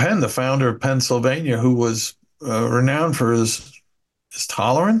Penn, the founder of Pennsylvania, who was renowned for his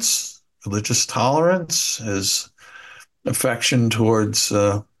tolerance, religious tolerance, his affection towards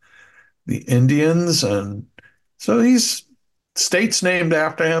the Indians, and so he's state's named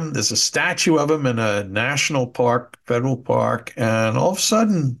after him. There's a statue of him in a national park, federal park, and all of a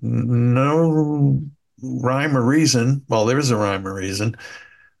sudden, no rhyme or reason. Well, there is a rhyme or reason.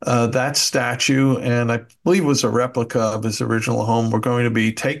 That statue, and I believe it was a replica of his original home, were going to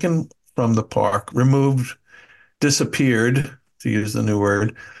be taken from the park, removed, disappeared, to use the new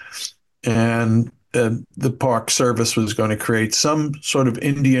word, and the Park Service was going to create some sort of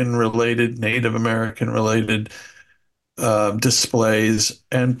Indian-related, Native American-related displays.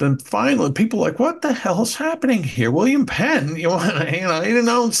 And then finally, people were like, what the hell is happening here? William Penn, he didn't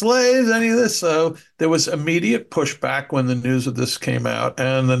own slaves, any of this. So there was immediate pushback when the news of this came out,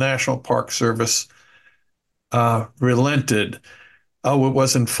 and the National Park Service relented. Oh,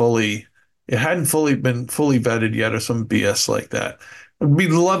 it hadn't been fully vetted yet, or some BS like that. It'd be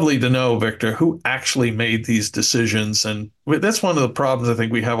lovely to know, Victor, who actually made these decisions. And that's one of the problems I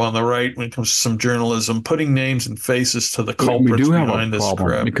think we have on the right when it comes to some journalism, putting names and faces to the culprits We do have behind a this problem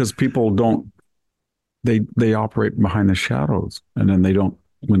crap. because people don't, they operate behind the shadows, and then they don't,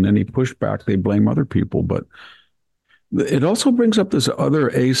 when any pushback, they blame other people. But it also brings up this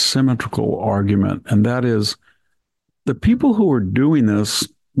other asymmetrical argument, and that is the people who are doing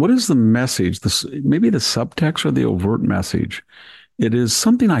this, what is the message? Maybe the subtext or the overt message. It is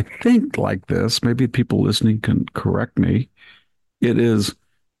something I think like this. Maybe people listening can correct me. It is,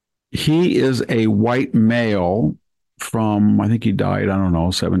 he is a white male from, I think he died, I don't know,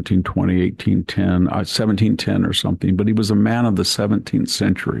 1720, 1810, 1710 or something, but he was a man of the 17th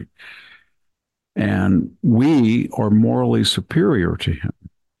century. And we are morally superior to him.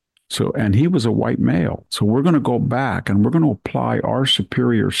 So, and he was a white male. So we're going to go back and we're going to apply our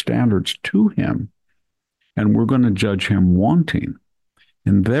superior standards to him. And we're going to judge him wanting.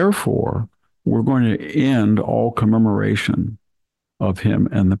 And therefore, we're going to end all commemoration of him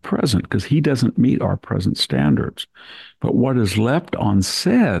in the present because he doesn't meet our present standards. But what is left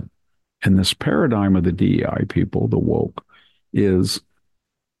unsaid in this paradigm of the DEI people, the woke, is,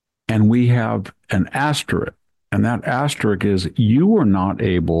 and we have an asterisk, and that asterisk is you are not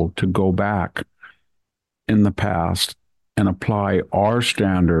able to go back in the past and apply our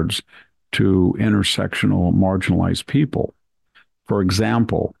standards to intersectional marginalized people. For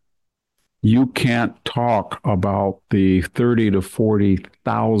example, you can't talk about the 30 to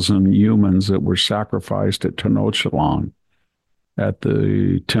 40,000 humans that were sacrificed at Tenochtitlan, at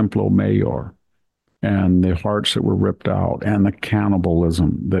the Templo Mayor, and the hearts that were ripped out, and the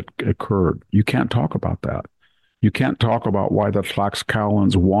cannibalism that occurred. You can't talk about that. You can't talk about why the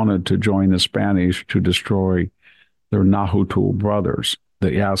Tlaxcalans wanted to join the Spanish to destroy their Nahuatl brothers,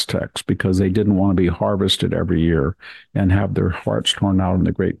 the Aztecs, because they didn't want to be harvested every year and have their hearts torn out in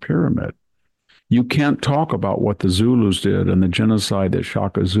the Great Pyramid. You can't talk about what the Zulus did and the genocide that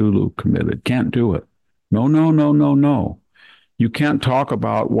Shaka Zulu committed. Can't do it. No, no, no, no, no. You can't talk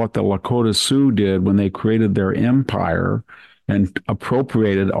about what the Lakota Sioux did when they created their empire and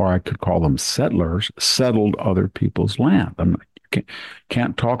appropriated, or I could call them settlers, settled other people's land. You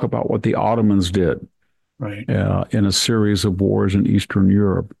can't talk about what the Ottomans did Right. in a series of wars in Eastern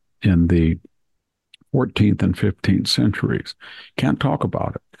Europe in the 14th and 15th centuries. Can't talk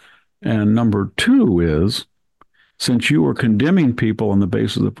about it. And number two is, since you are condemning people on the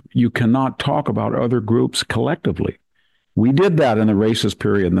basis of you cannot talk about other groups collectively. We did that in the racist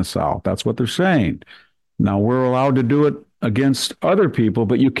period in the South. That's what they're saying. Now we're allowed to do it against other people,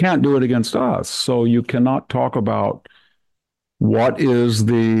 but you can't do it against us. So you cannot talk about what is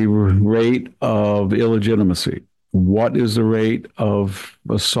the rate of illegitimacy? What is the rate of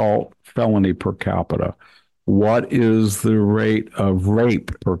assault felony per capita? What is the rate of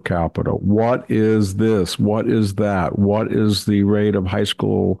rape per capita? What is this? What is that? What is the rate of high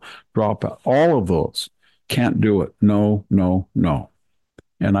school dropout? All of those can't do it. No, no, no.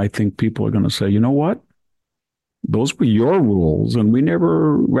 And I think people are going to say, you know what? Those were your rules, and we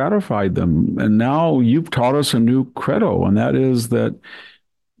never ratified them. And now you've taught us a new credo, and that is that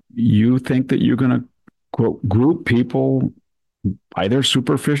you think that you're going to quote, group people by their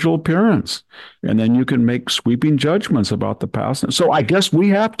superficial appearance, and then you can make sweeping judgments about the past. So I guess we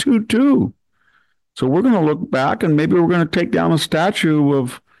have to too. So we're going to look back, and maybe we're going to take down a statue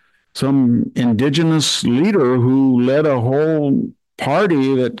of some indigenous leader who led a whole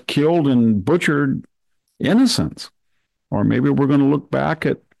party that killed and butchered innocents. Or maybe we're going to look back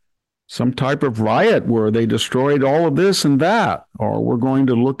at some type of riot where they destroyed all of this and that. Or we're going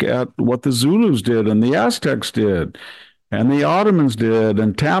to look at what the Zulus did and the Aztecs did and the Ottomans did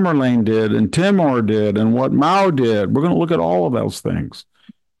and Tamerlane did and Timor did and what Mao did. We're going to look at all of those things.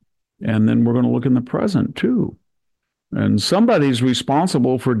 And then we're going to look in the present too. And somebody's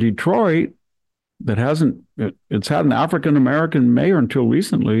responsible for Detroit that it's had an African-American mayor until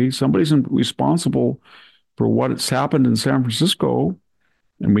recently. Somebody's responsible for what's happened in San Francisco.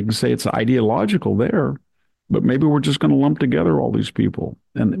 And we can say it's ideological there, but maybe we're just going to lump together all these people.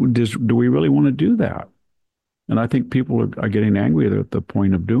 And do we really want to do that? And I think people are getting angry at the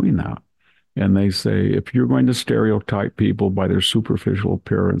point of doing that. And they say, if you're going to stereotype people by their superficial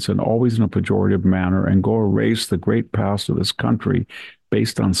appearance and always in a pejorative manner and go erase the great past of this country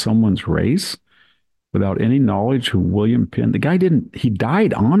based on someone's race without any knowledge who William Penn, he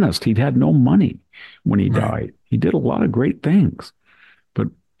died honest. He'd had no money when he died. He did a lot of great things. But,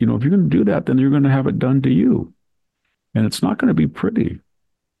 if you're going to do that, then you're going to have it done to you. And it's not going to be pretty.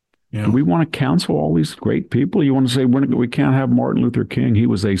 Yeah. Do we want to cancel all these great people? You want to say we can't have Martin Luther King? He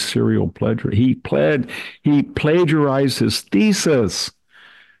was a serial plagiarist. He plagiarized his thesis,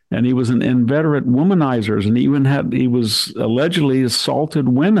 and he was an inveterate womanizer, and he was allegedly assaulted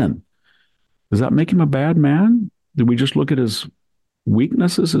women. Does that make him a bad man? Did we just look at his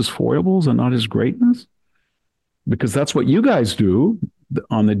weaknesses, his foibles, and not his greatness? Because that's what you guys do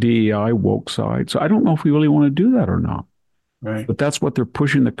on the DEI woke side. So I don't know if we really want to do that or not. Right. But that's what they're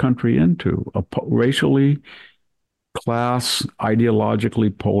pushing the country into, a racially, class,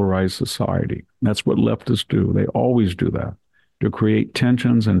 ideologically polarized society. That's what leftists do. They always do that, to create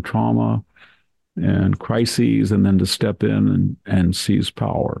tensions and trauma and crises, and then to step in and seize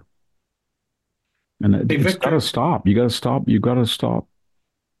power. And it's got to stop. You got to stop. You got to stop.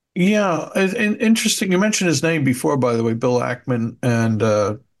 Yeah. And interesting. You mentioned his name before, by the way, Bill Ackman. And,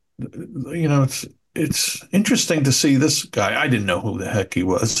 it's interesting to see this guy. I didn't know who the heck he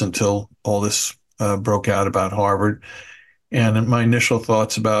was until all this broke out about Harvard. And my initial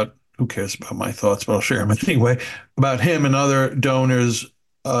thoughts about, who cares about my thoughts, but I'll share them anyway, about him and other donors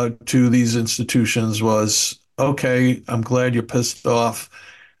to these institutions was, okay, I'm glad you're pissed off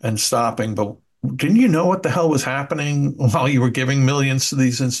and stopping, but didn't you know what the hell was happening while you were giving millions to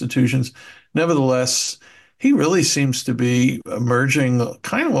these institutions? Nevertheless, he really seems to be emerging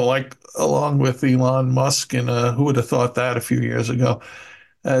kind of like along with Elon Musk and who would have thought that a few years ago,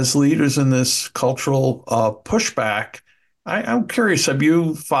 as leaders in this cultural pushback. I'm curious, have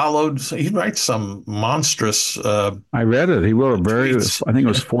you followed? He writes some monstrous. I read it. He wrote I think it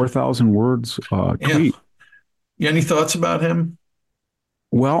was 4,000 words tweet. Yeah. Any thoughts about him?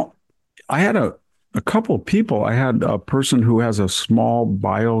 Well, I had a couple of people. I had a person who has a small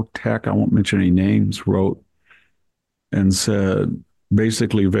biotech, I won't mention any names, wrote and said,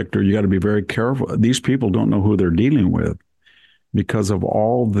 basically, Victor, you got to be very careful. These people don't know who they're dealing with because of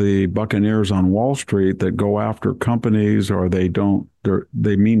all the buccaneers on Wall Street that go after companies, or they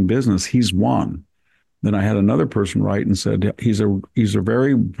mean business. He's one. Then I had another person write and said, he's a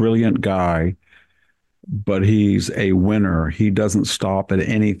very brilliant guy, but he's a winner. He doesn't stop at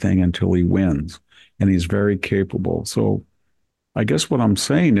anything until he wins, and he's very capable. So I guess what I'm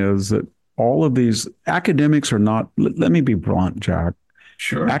saying is that all of these academics are not, let me be blunt, Jack.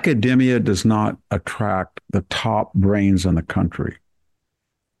 Sure. Academia does not attract the top brains in the country.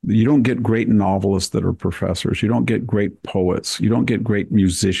 You don't get great novelists that are professors. You don't get great poets. You don't get great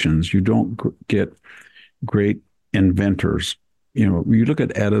musicians. You don't get great inventors. You look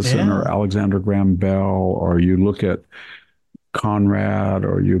at Edison or Alexander Graham Bell, or you look at Conrad,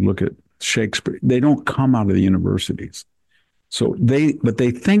 or you look at Shakespeare. They don't come out of the universities. But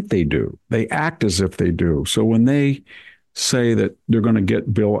they think they do. They act as if they do. So when they say that they're going to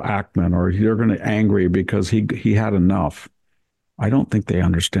get Bill Ackman, or they're going to angry because he had enough, I don't think they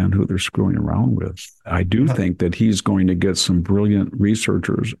understand who they're screwing around with. I do think that he's going to get some brilliant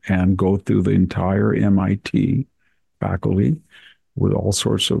researchers and go through the entire MIT faculty with all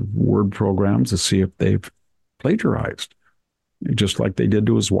sorts of word programs to see if they've plagiarized, just like they did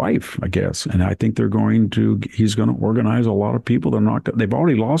to his wife, I guess. And I think he's going to organize a lot of people. They've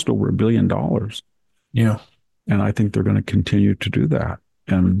already lost over $1 billion. Yeah. And I think they're going to continue to do that.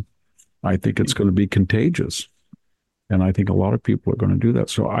 And I think it's going to be contagious. And I think a lot of people are going to do that.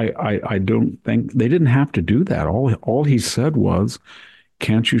 So I don't think they didn't have to do that. All he said was,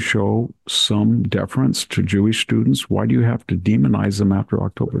 can't you show some deference to Jewish students? Why do you have to demonize them after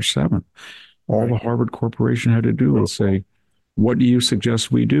October 7th? All the Harvard Corporation had to do was say, what do you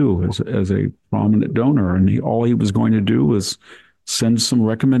suggest we do as a prominent donor? And all he was going to do was send some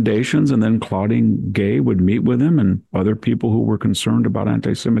recommendations, and then Claudine Gay would meet with him and other people who were concerned about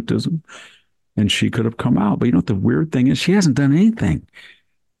anti-Semitism, and she could have come out. But the weird thing is she hasn't done anything.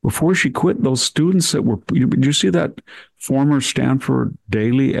 Before she quit, those students did you see that former Stanford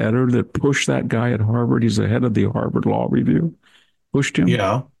Daily editor that pushed that guy at Harvard? He's the head of the Harvard Law Review, pushed him.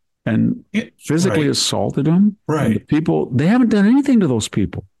 Yeah. And physically assaulted them. Right. And the they haven't done anything to those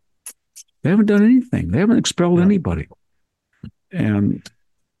people. They haven't done anything. They haven't expelled anybody. And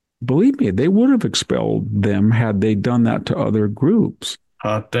believe me, they would have expelled them had they done that to other groups.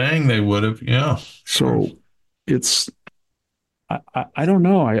 Hot dang, they would have. Yeah. So I don't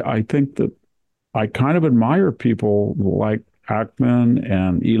know. I think that I kind of admire people like Ackman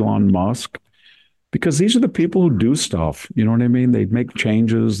and Elon Musk, because these are the people who do stuff. You know what I mean? They make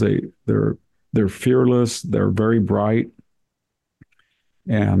changes. They're fearless. They're very bright,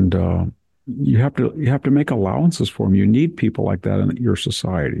 and you have to make allowances for them. You need people like that in your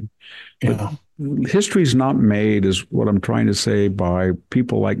society. Yeah. But history's not made, is what I'm trying to say, by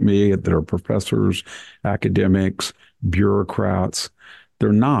people like me that are professors, academics, bureaucrats.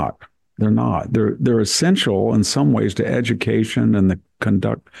 They're not. They're essential in some ways to education and the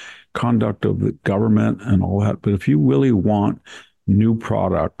conduct of the government and all that. But if you really want new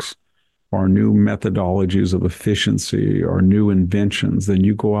products or new methodologies of efficiency or new inventions, then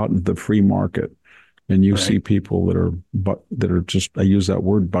you go out into the free market and you see people that are just, I use that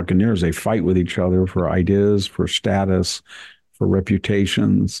word, buccaneers. They fight with each other for ideas, for status, for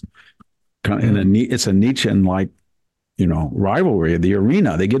reputations. It's a Nietzschean like, rivalry, the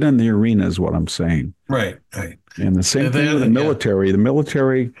arena. They get in the arena is what I'm saying. Right. And the same thing with the military. Yeah. The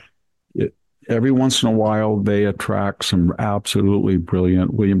military, every once in a while, they attract some absolutely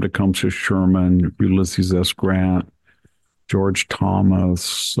brilliant William Tecumseh Sherman, Ulysses S. Grant, George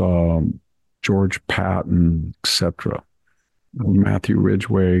Thomas, George Patton, etc., Matthew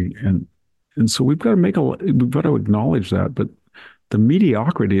Ridgway, and so we've got to acknowledge that. But the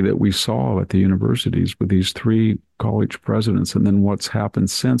mediocrity that we saw at the universities with these 3 college presidents, and then what's happened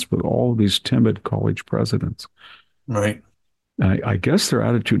since with all of these timid college presidents. Right. I guess their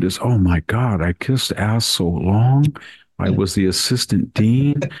attitude is, oh my God, I just asked so long. I was the assistant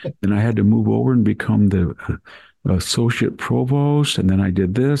dean, and I had to move over and become the associate provost, and then I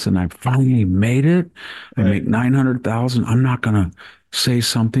did this, and I finally made it. I make $900,000. I'm not going to say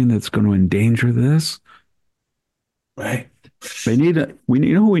something that's going to endanger this. Right. We know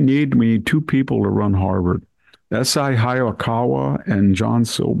who we need? We need 2 people to run Harvard. S.I. Hayakawa and John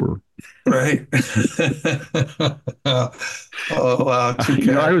Silber. Right. Oh, wow.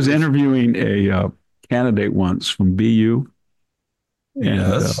 I was interviewing a candidate once from BU.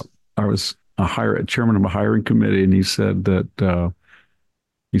 And I was a chairman of a hiring committee, and he said, well,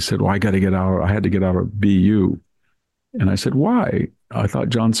 I got to get out. I had to get out of BU. And I said, why? I thought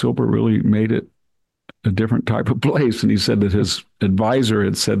John Silber really made it a different type of place. And he said that his advisor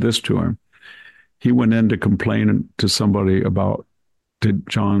had said this to him. He went in to complain to somebody to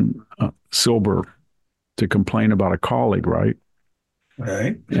John Silber, to complain about a colleague, right?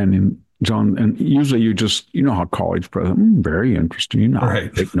 Right. And usually you know how college president, very interesting.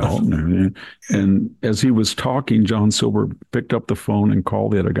 Right. Take note. And as he was talking, John Silber picked up the phone and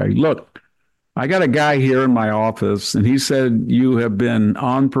called the other guy. Look, I got a guy here in my office, and he said you have been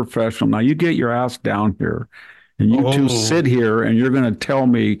unprofessional. Now you get your ass down here, and you 2 sit here, and you're going to tell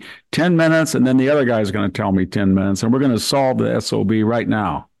me 10 minutes, and then the other guy's going to tell me 10 minutes, and we're going to solve the SOB right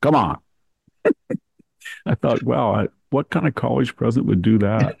now. Come on. I thought, wow, what kind of college president would do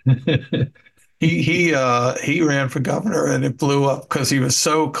that? He ran for governor and it blew up because he was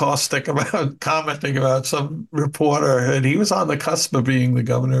so caustic about commenting about some reporter, and he was on the cusp of being the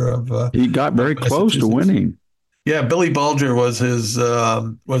governor He got very of close to Massachusetts. winning. Yeah, Billy Bulger was his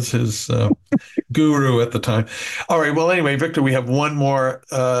guru at the time. All right. Well, anyway, Victor, we have one more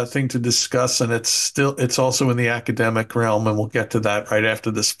thing to discuss, and it's also in the academic realm, and we'll get to that right after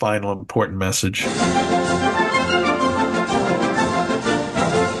this final important message.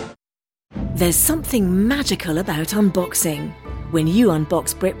 There's something magical about unboxing. When you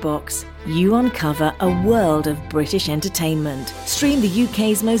unbox BritBox, you uncover a world of British entertainment. Stream the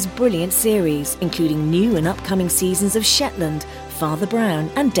UK's most brilliant series, including new and upcoming seasons of Shetland, Father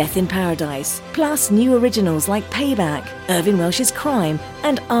Brown and Death in Paradise. Plus new originals like Payback, Irving Welsh's Crime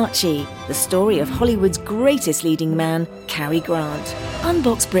and Archie, the story of Hollywood's greatest leading man, Cary Grant.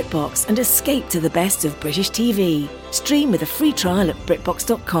 Unbox BritBox and escape to the best of British TV. Stream with a free trial at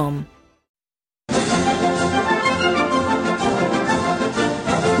BritBox.com.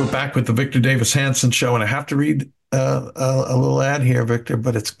 We're back with the Victor Davis Hanson Show, and I have to read a little ad here, Victor,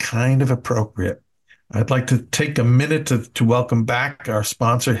 but it's kind of appropriate. I'd like to take a minute to welcome back our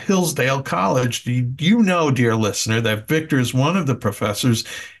sponsor, Hillsdale College. Do you know, dear listener, that Victor is one of the professors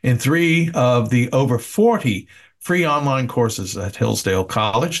in 3 of the over 40 free online courses at Hillsdale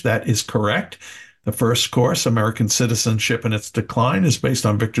College? That is correct. The first course, American Citizenship and Its Decline, is based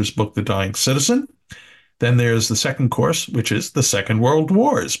on Victor's book, The Dying Citizen. Then there's the second course, which is The Second World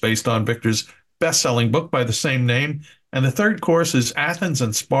War, is based on Victor's best-selling book by the same name. And the third course is Athens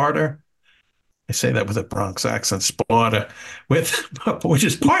and Sparta. I say that with a Bronx accent, Sparta, which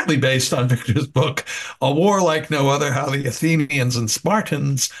is partly based on Victor's book, A War Like No Other, How the Athenians and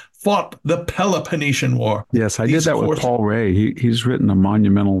Spartans Fought the Peloponnesian War. Yes, I did that with Paul Ray. He's written a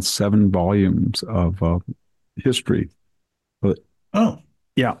monumental 7 volumes of history. But,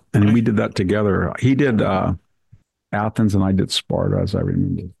 yeah, and right. We did that together. He did Athens and I did Sparta, as I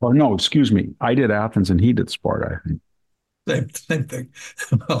remember. Or no, excuse me. I did Athens and he did Sparta, I think. Same thing.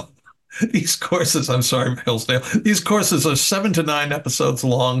 Well, these courses, I'm sorry, Hillsdale, these courses are 7 to 9 episodes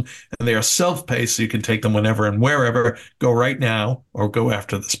long, and they are self-paced, so you can take them whenever and wherever. Go right now or go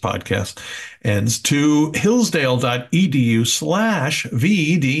after this podcast. And to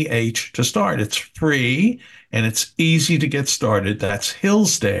hillsdale.edu/VDH to start. It's free and it's easy to get started. That's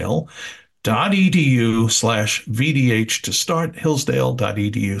hillsdale.edu/VDH to start.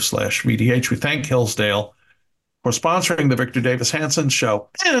 Hillsdale.edu/VDH. We thank Hillsdale for sponsoring the Victor Davis Hanson Show.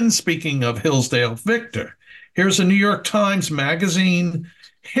 And speaking of Hillsdale, Victor, here's a New York Times Magazine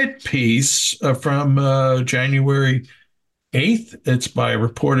hit piece from January 8th. It's by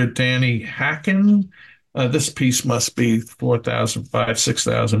reporter Danny Hacken. This piece must be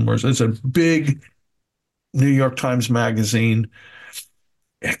 6,000 words. It's a big New York Times Magazine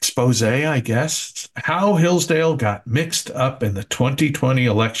expose, I guess. How Hillsdale got mixed up in the 2020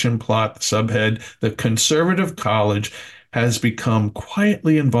 election plot. Subhead: The conservative college has become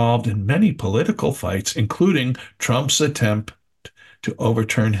quietly involved in many political fights, including Trump's attempt to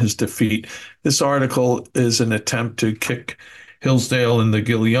overturn his defeat. This article is an attempt to kick Hillsdale in the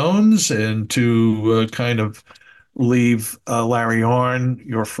Gillions and to kind of leave Larry Arnn,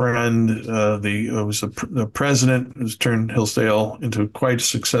 your friend, the president, who's turned Hillsdale into quite a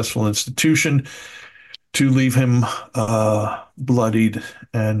successful institution, to leave him bloodied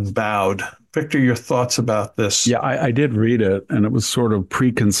and bowed. Victor, your thoughts about this? Yeah, I did read it, and it was sort of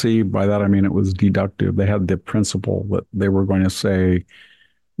preconceived. By that, I mean it was deductive. They had the principle that they were going to say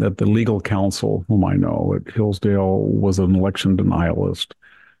that the legal counsel, whom I know at Hillsdale, was an election denialist.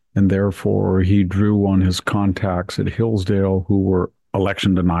 And therefore, he drew on his contacts at Hillsdale who were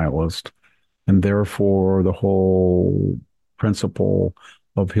election denialists. And therefore, the whole principle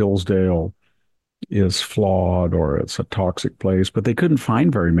of Hillsdale is flawed, or it's a toxic place. But they couldn't find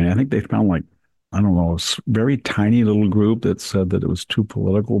very many. I think they found a very tiny little group that said that it was too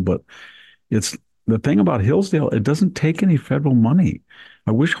political. But it's the thing about Hillsdale, it doesn't take any federal money.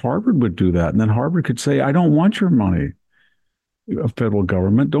 I wish Harvard would do that. And then Harvard could say, I don't want your money. Of federal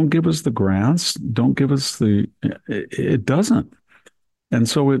government, don't give us the grants, don't give us it doesn't. And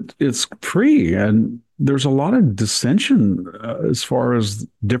so it's free, and there's a lot of dissension as far as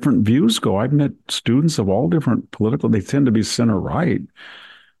different views go. I've met students of all different political, they tend to be center right,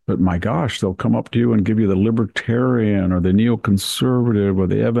 but my gosh, they'll come up to you and give you the libertarian or the neoconservative or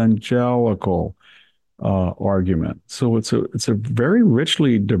the evangelical argument. So it's a very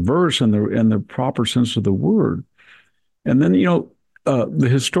richly diverse in the proper sense of the word. And then, the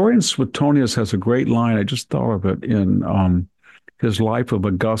historian Suetonius has a great line. I just thought of it in his life of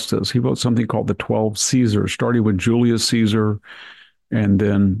Augustus. He wrote something called the 12 Caesars, starting with Julius Caesar and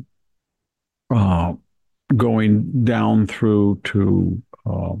then uh, going down through to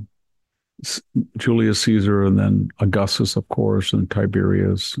Julius Caesar and then Augustus, of course, and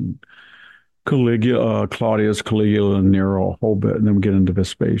Tiberius and Caligula, Claudius, Caligula, and Nero, a whole bit, and then we get into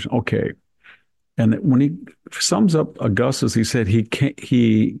Vespasian. Okay, and when he sums up Augustus, he said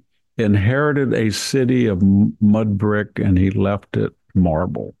he inherited a city of mud brick and he left it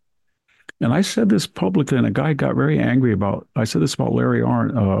marble. And I said this publicly, and a guy got very angry about. I said this about Larry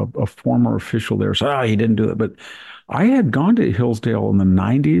Arndt, a former official there. So he didn't do it, but I had gone to Hillsdale in the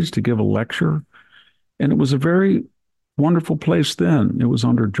 '90s to give a lecture, and it was a very wonderful place then. It was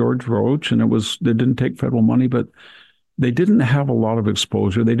under George Roach, and they didn't take federal money, but they didn't have a lot of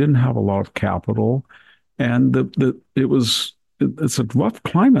exposure. They didn't have a lot of capital, and it's a rough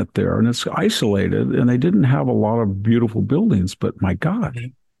climate there, and it's isolated, and they didn't have a lot of beautiful buildings. But my God,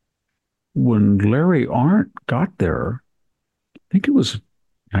 when Larry Arndt got there, I think it was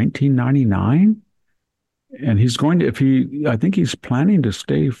 1999. And I think he's planning to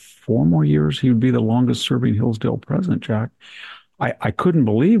stay 4 more years. He would be the longest serving Hillsdale president, Jack. I couldn't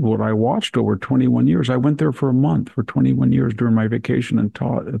believe what I watched over 21 years. I went there for a month for 21 years during my vacation and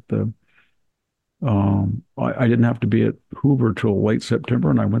taught at I didn't have to be at Hoover till late September,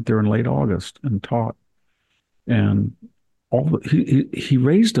 and I went there in late August and taught. And he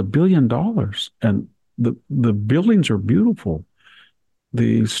raised $1 billion, and the buildings are beautiful.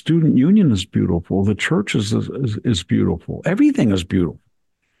 The student union is beautiful. The church is beautiful. Everything is beautiful.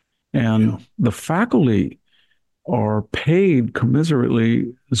 And the faculty are paid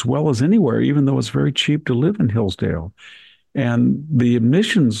commiserately as well as anywhere, even though it's very cheap to live in Hillsdale. And the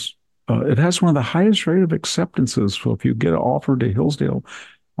admissions, it has one of the highest rate of acceptances. So if you get offered to Hillsdale,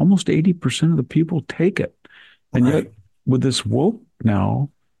 almost 80% of the people take it. And yet with this woke now,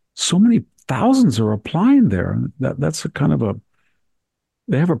 so many thousands are applying there. That's a kind of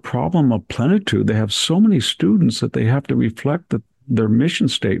they have a problem of plenitude. They have so many students that they have to reflect their mission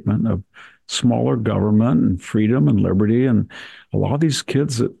statement of smaller government and freedom and liberty. And a lot of these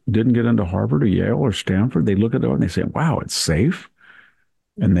kids that didn't get into Harvard or Yale or Stanford, they look at it and they say, wow, it's safe.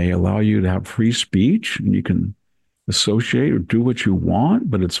 And they allow you to have free speech and you can associate or do what you want,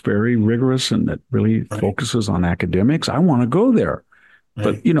 but it's very rigorous and it really focuses on academics. I want to go there,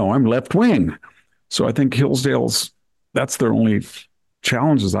 but I'm left wing. So I think that's their only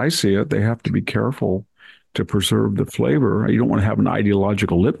challenge as I see it. They have to be careful to preserve the flavor. You don't want to have an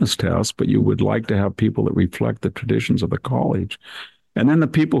ideological litmus test, but you would like to have people that reflect the traditions of the college. And then the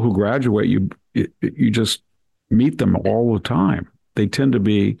people who graduate, you just meet them all the time. They tend to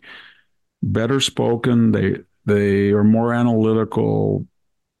be better spoken. They are more analytical.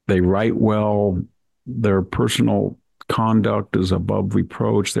 They write well. Their personal conduct is above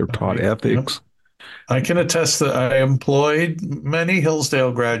reproach. They're taught ethics. I can attest that I employed many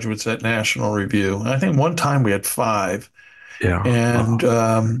Hillsdale graduates at National Review. I think one time we had 5. Yeah.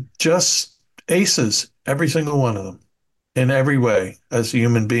 And just aces, every single one of them, in every way, as a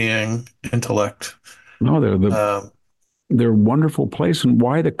human being, intellect. No, they're a wonderful place. And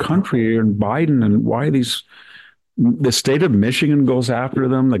why the country and Biden and why the state of Michigan goes after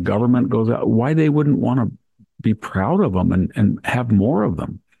them, the government goes out, why they wouldn't want to be proud of them and have more of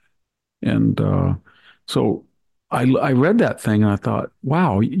them. And so I read that thing and I thought,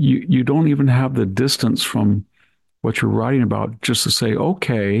 wow, you don't even have the distance from what you're writing about just to say,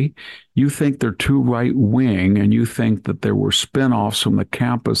 okay, you think they're too right wing and you think that there were spinoffs from the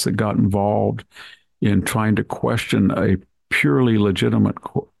campus that got involved in trying to question a purely legitimate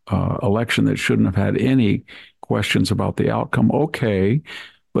election that shouldn't have had any questions about the outcome. Okay.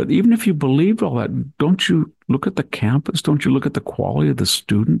 But even if you believed all that, don't you look at the campus? Don't you look at the quality of the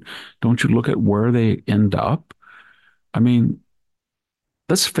student? Don't you look at where they end up? I mean,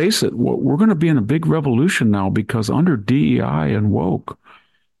 let's face it, we're going to be in a big revolution now because under DEI and woke,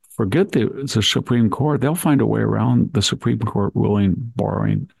 forget the Supreme Court. They'll find a way around the Supreme Court ruling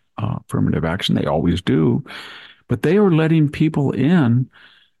barring affirmative action. They always do. But they are letting people in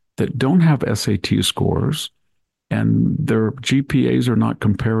that don't have SAT scores, and their GPAs are not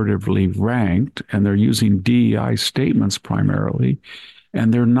comparatively ranked, and they're using DEI statements primarily,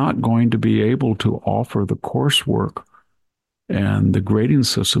 and they're not going to be able to offer the coursework and the grading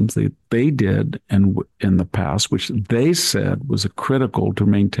systems that they did in the past, which they said was critical to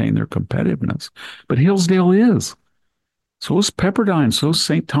maintain their competitiveness. But Hillsdale is. So is Pepperdine, so is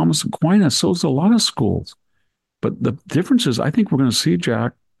St. Thomas Aquinas, so is a lot of schools. But the difference is, I think we're going to see,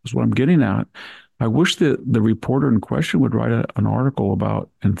 Jack, is what I'm getting at. I wish the reporter in question would write an article about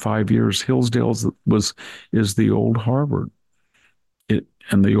in 5 years, Hillsdale is the old Harvard.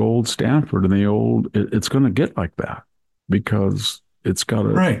 and the old Stanford and the old, it's going to get like that because it's got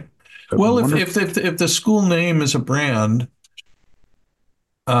right. Well, if the school name is a brand,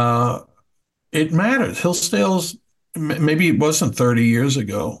 it matters. Hillsdale's, maybe it wasn't 30 years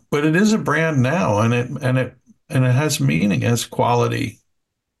ago, but it is a brand now, and it has meaning, it has quality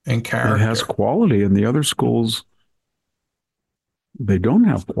and character. It has quality, and the other schools, they don't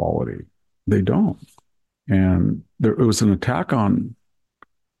have quality. They don't. And it was an attack on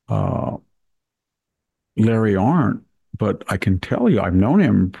Larry Arndt, but I can tell you, I've known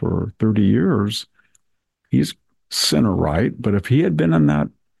him for 30 years. He's center right, but if he had been in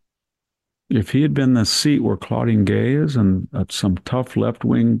the seat where Claudine Gay is, and some tough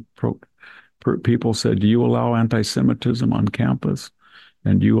left-wing people said, do you allow anti-Semitism on campus?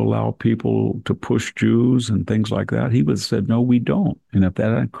 And do you allow people to push Jews and things like that? He would have said, no, we don't. And if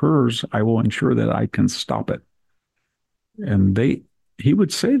that occurs, I will ensure that I can stop it. And he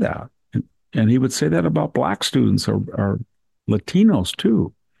would say that. And he would say that about Black students or Latinos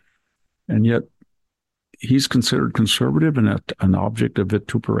too. And yet he's considered conservative and an object of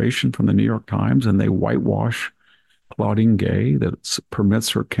vituperation from the New York Times, and they whitewash Claudine Gay that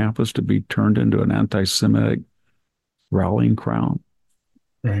permits her campus to be turned into an anti-Semitic rallying ground.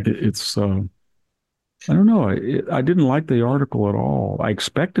 Right. It's I don't know. I didn't like the article at all. I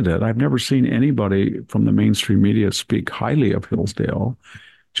expected it. I've never seen anybody from the mainstream media speak highly of Hillsdale,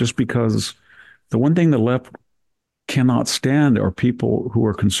 just because the one thing the left cannot stand are people who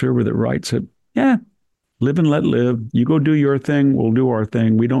are conservative right said, yeah, live and let live. You go do your thing. We'll do our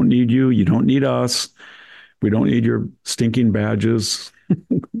thing. We don't need you. You don't need us. We don't need your stinking badges.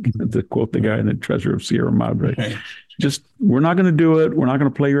 To quote the guy in the Treasure of Sierra Madre. Right. Just, we're not going to do it. We're not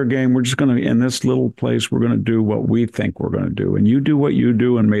going to play your game. We're just going to, in this little place, we're going to do what we think we're going to do. And you do what you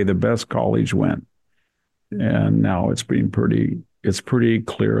do, and may the best college win. And now it's pretty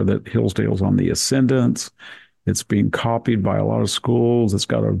clear that Hillsdale's on the ascendant. It's being copied by a lot of schools. It's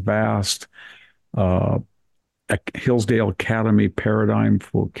got a vast Hillsdale Academy paradigm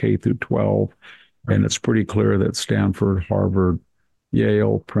for K through 12. Right. And it's pretty clear that Stanford, Harvard,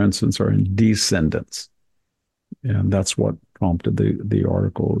 Yale, Princeton are in descendants. And that's what prompted the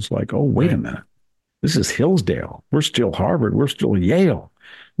article. Is like, oh, wait a minute. This is Hillsdale. We're still Harvard. We're still Yale.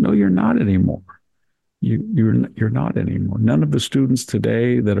 No, you're not anymore. You're not anymore. None of the students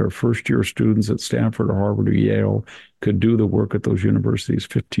today that are first-year students at Stanford or Harvard or Yale could do the work at those universities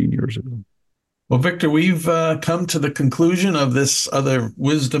 15 years ago. Well, Victor, we've come to the conclusion of this other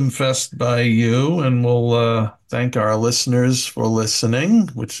Wisdom Fest by you, and we'll thank our listeners for listening,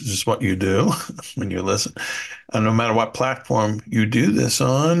 which is what you do when you listen. And no matter what platform you do this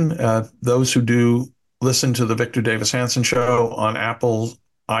on, those who do listen to the Victor Davis Hanson Show on Apple,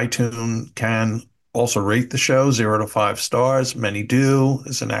 iTunes can also rate the show 0 to 5 stars. Many do.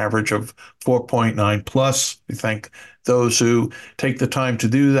 It's an average of 4.9 plus. We thank those who take the time to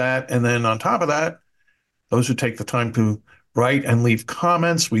do that. And then on top of that, those who take the time to write and leave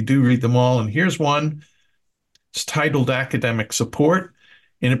comments, we do read them all. And here's one. It's titled Academic Support.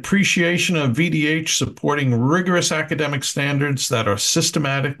 In appreciation of VDH supporting rigorous academic standards that are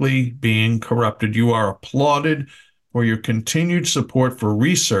systematically being corrupted, you are applauded for your continued support for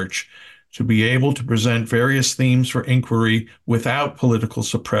research to be able to present various themes for inquiry without political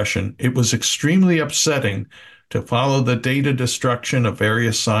suppression. It was extremely upsetting to follow the data destruction of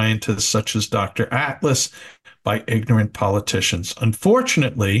various scientists, such as Dr. Atlas, by ignorant politicians.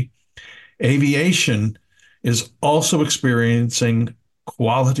 Unfortunately, aviation is also experiencing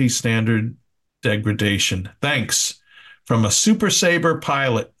quality standard degradation. Thanks from a Super Sabre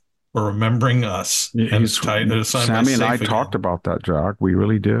pilot for remembering us. And Sammy and I talked about that, Jack. We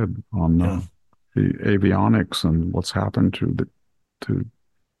really did on the avionics and what's happened to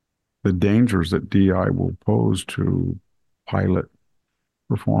the dangers that DI will pose to pilot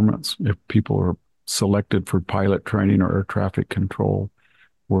performance if people are selected for pilot training or air traffic control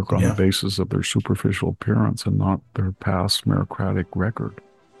work on the basis of their superficial appearance and not their past meritocratic record.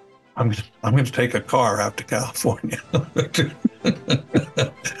 I'm going to take a car out to California.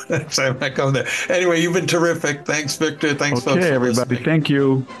 So I come there. Anyway, you've been terrific. Thanks, Victor. Thanks, folks. Okay, everybody. Listening. Thank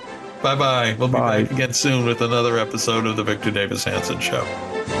you. Bye-bye. We'll be back again soon with another episode of the Victor Davis Hanson Show.